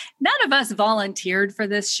none of us volunteered for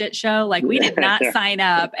this shit show. Like, we did not sign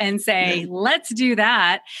up and say, let's do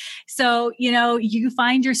that. So, you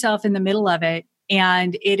find yourself in the middle of it,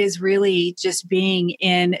 and it is really just being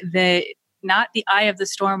in not the eye of the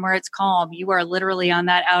storm where it's calm. You are literally on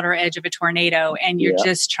that outer edge of a tornado, and you're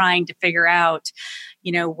just trying to figure out,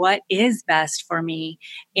 what is best for me.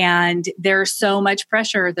 And there's so much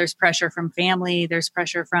pressure. There's pressure from family. There's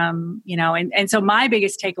pressure from, and so my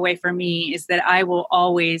biggest takeaway for me is that I will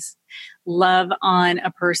always love on a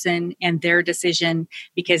person and their decision,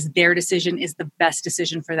 because their decision is the best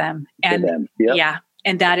decision for them. And for them. Yep. Yeah.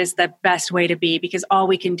 And that is the best way to be, because all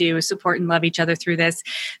we can do is support and love each other through this.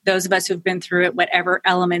 Those of us who've been through it, whatever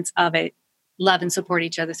elements of it, love and support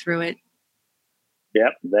each other through it.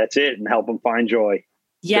 Yep, that's it. And help them find joy.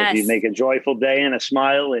 Yes. So you make a joyful day and a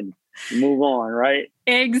smile and move on, right?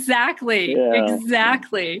 Exactly. Yeah.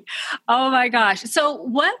 Exactly. Oh my gosh. So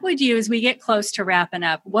what would you, as we get close to wrapping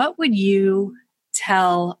up, what would you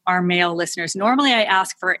tell our male listeners? Normally I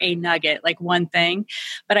ask for a nugget, like one thing,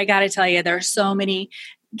 but I got to tell you, there are so many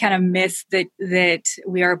kind of myths that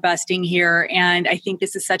we are busting here. And I think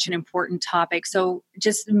this is such an important topic. So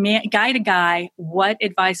just guy to guy, what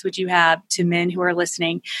advice would you have to men who are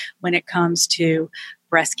listening when it comes to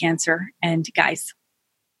breast cancer and guys?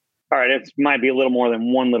 All right. It might be a little more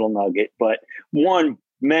than one little nugget, but one,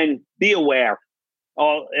 men, be aware.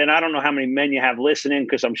 And I don't know how many men you have listening,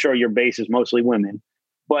 because I'm sure your base is mostly women.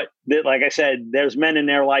 But like I said, there's men in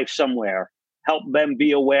their life somewhere. Help them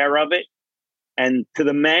be aware of it. And to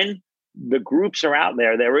the men, the groups are out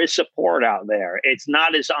there. There is support out there. It's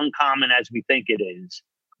not as uncommon as we think it is.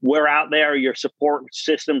 We're out there. Your support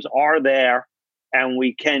systems are there, and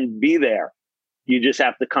we can be there. You just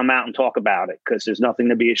have to come out and talk about it, because there's nothing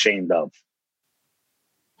to be ashamed of.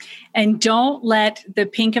 And don't let the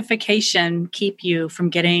pinkification keep you from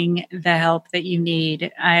getting the help that you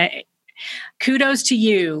need. Kudos to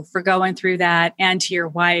you for going through that, and to your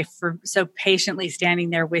wife for so patiently standing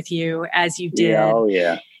there with you as you did. Yeah, oh,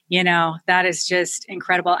 yeah. That is just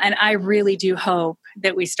incredible. And I really do hope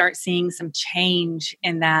that we start seeing some change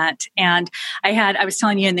in that. And I was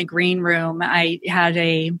telling you in the green room, I had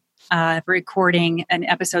a recording an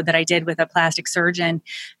episode that I did with a plastic surgeon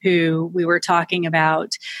who we were talking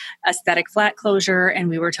about aesthetic flat closure, and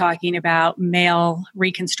we were talking about male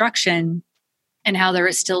reconstruction and how there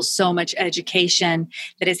is still so much education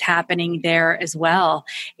that is happening there as well.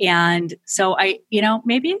 And so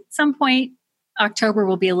maybe at some point October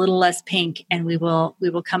will be a little less pink, and we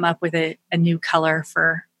will come up with a new color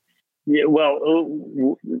for. Yeah, well,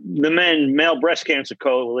 the Male Breast Cancer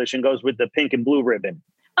Coalition goes with the pink and blue ribbon.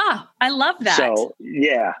 Oh, I love that. So,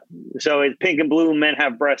 yeah. So it's pink and blue. Men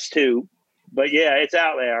have breasts too. But yeah, it's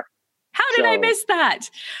out there. How did I miss that?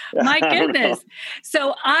 My goodness.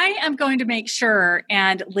 So I am going to make sure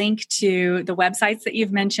and link to the websites that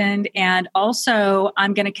you've mentioned. And also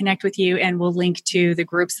I'm going to connect with you, and we'll link to the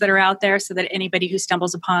groups that are out there so that anybody who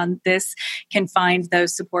stumbles upon this can find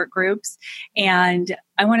those support groups. And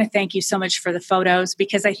I want to thank you so much for the photos,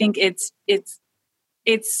 because I think it's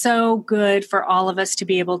so good for all of us to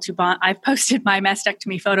be able to bond. I've posted my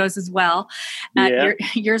mastectomy photos as well.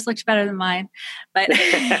 Yours looks better than mine, but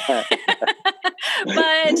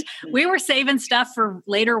but we were saving stuff for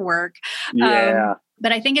later work. Yeah.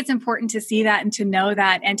 But I think it's important to see that and to know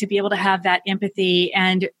that, and to be able to have that empathy,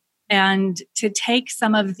 and to take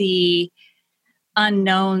some of the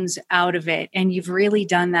unknowns out of it. And you've really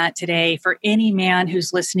done that today for any man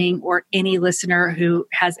who's listening, or any listener who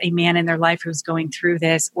has a man in their life who's going through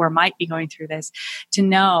this or might be going through this, to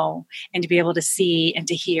know and to be able to see and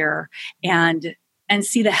to hear and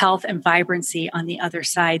see the health and vibrancy on the other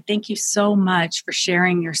side. Thank you so much for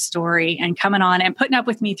sharing your story and coming on and putting up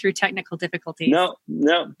with me through technical difficulties.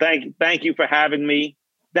 No. Thank you for having me.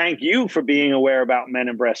 Thank you for being aware about men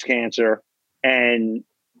and breast cancer and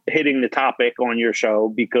hitting the topic on your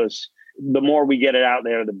show, because the more we get it out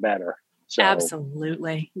there, the better. So,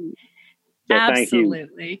 absolutely. Thank you.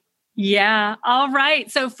 Absolutely. Yeah. All right.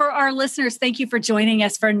 So for our listeners, thank you for joining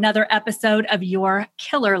us for another episode of Your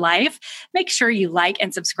Killer Life. Make sure you like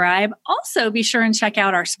and subscribe. Also, be sure and check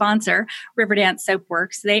out our sponsor, Riverdance Soap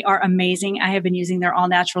Works. They are amazing. I have been using their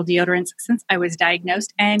all-natural deodorants since I was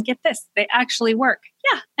diagnosed. And get this, they actually work.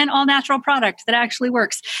 an all natural product that actually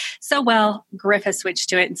works so well. Griff has switched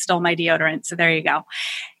to it and stole my deodorant. So there you go.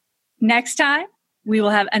 Next time, we will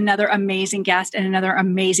have another amazing guest and another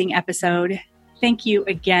amazing episode. Thank you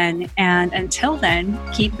again. And until then,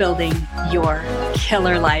 keep building your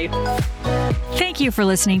killer life. Thank you for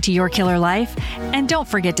listening to Your Killer Life. And don't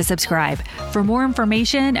forget to subscribe. For more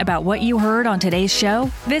information about what you heard on today's show,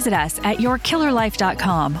 visit us at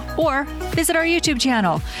yourkillerlife.com or visit our YouTube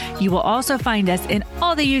channel. You will also find us in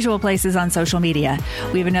all the usual places on social media.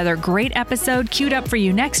 We have another great episode queued up for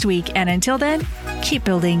you next week. And until then, keep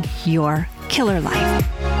building your killer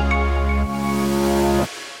life.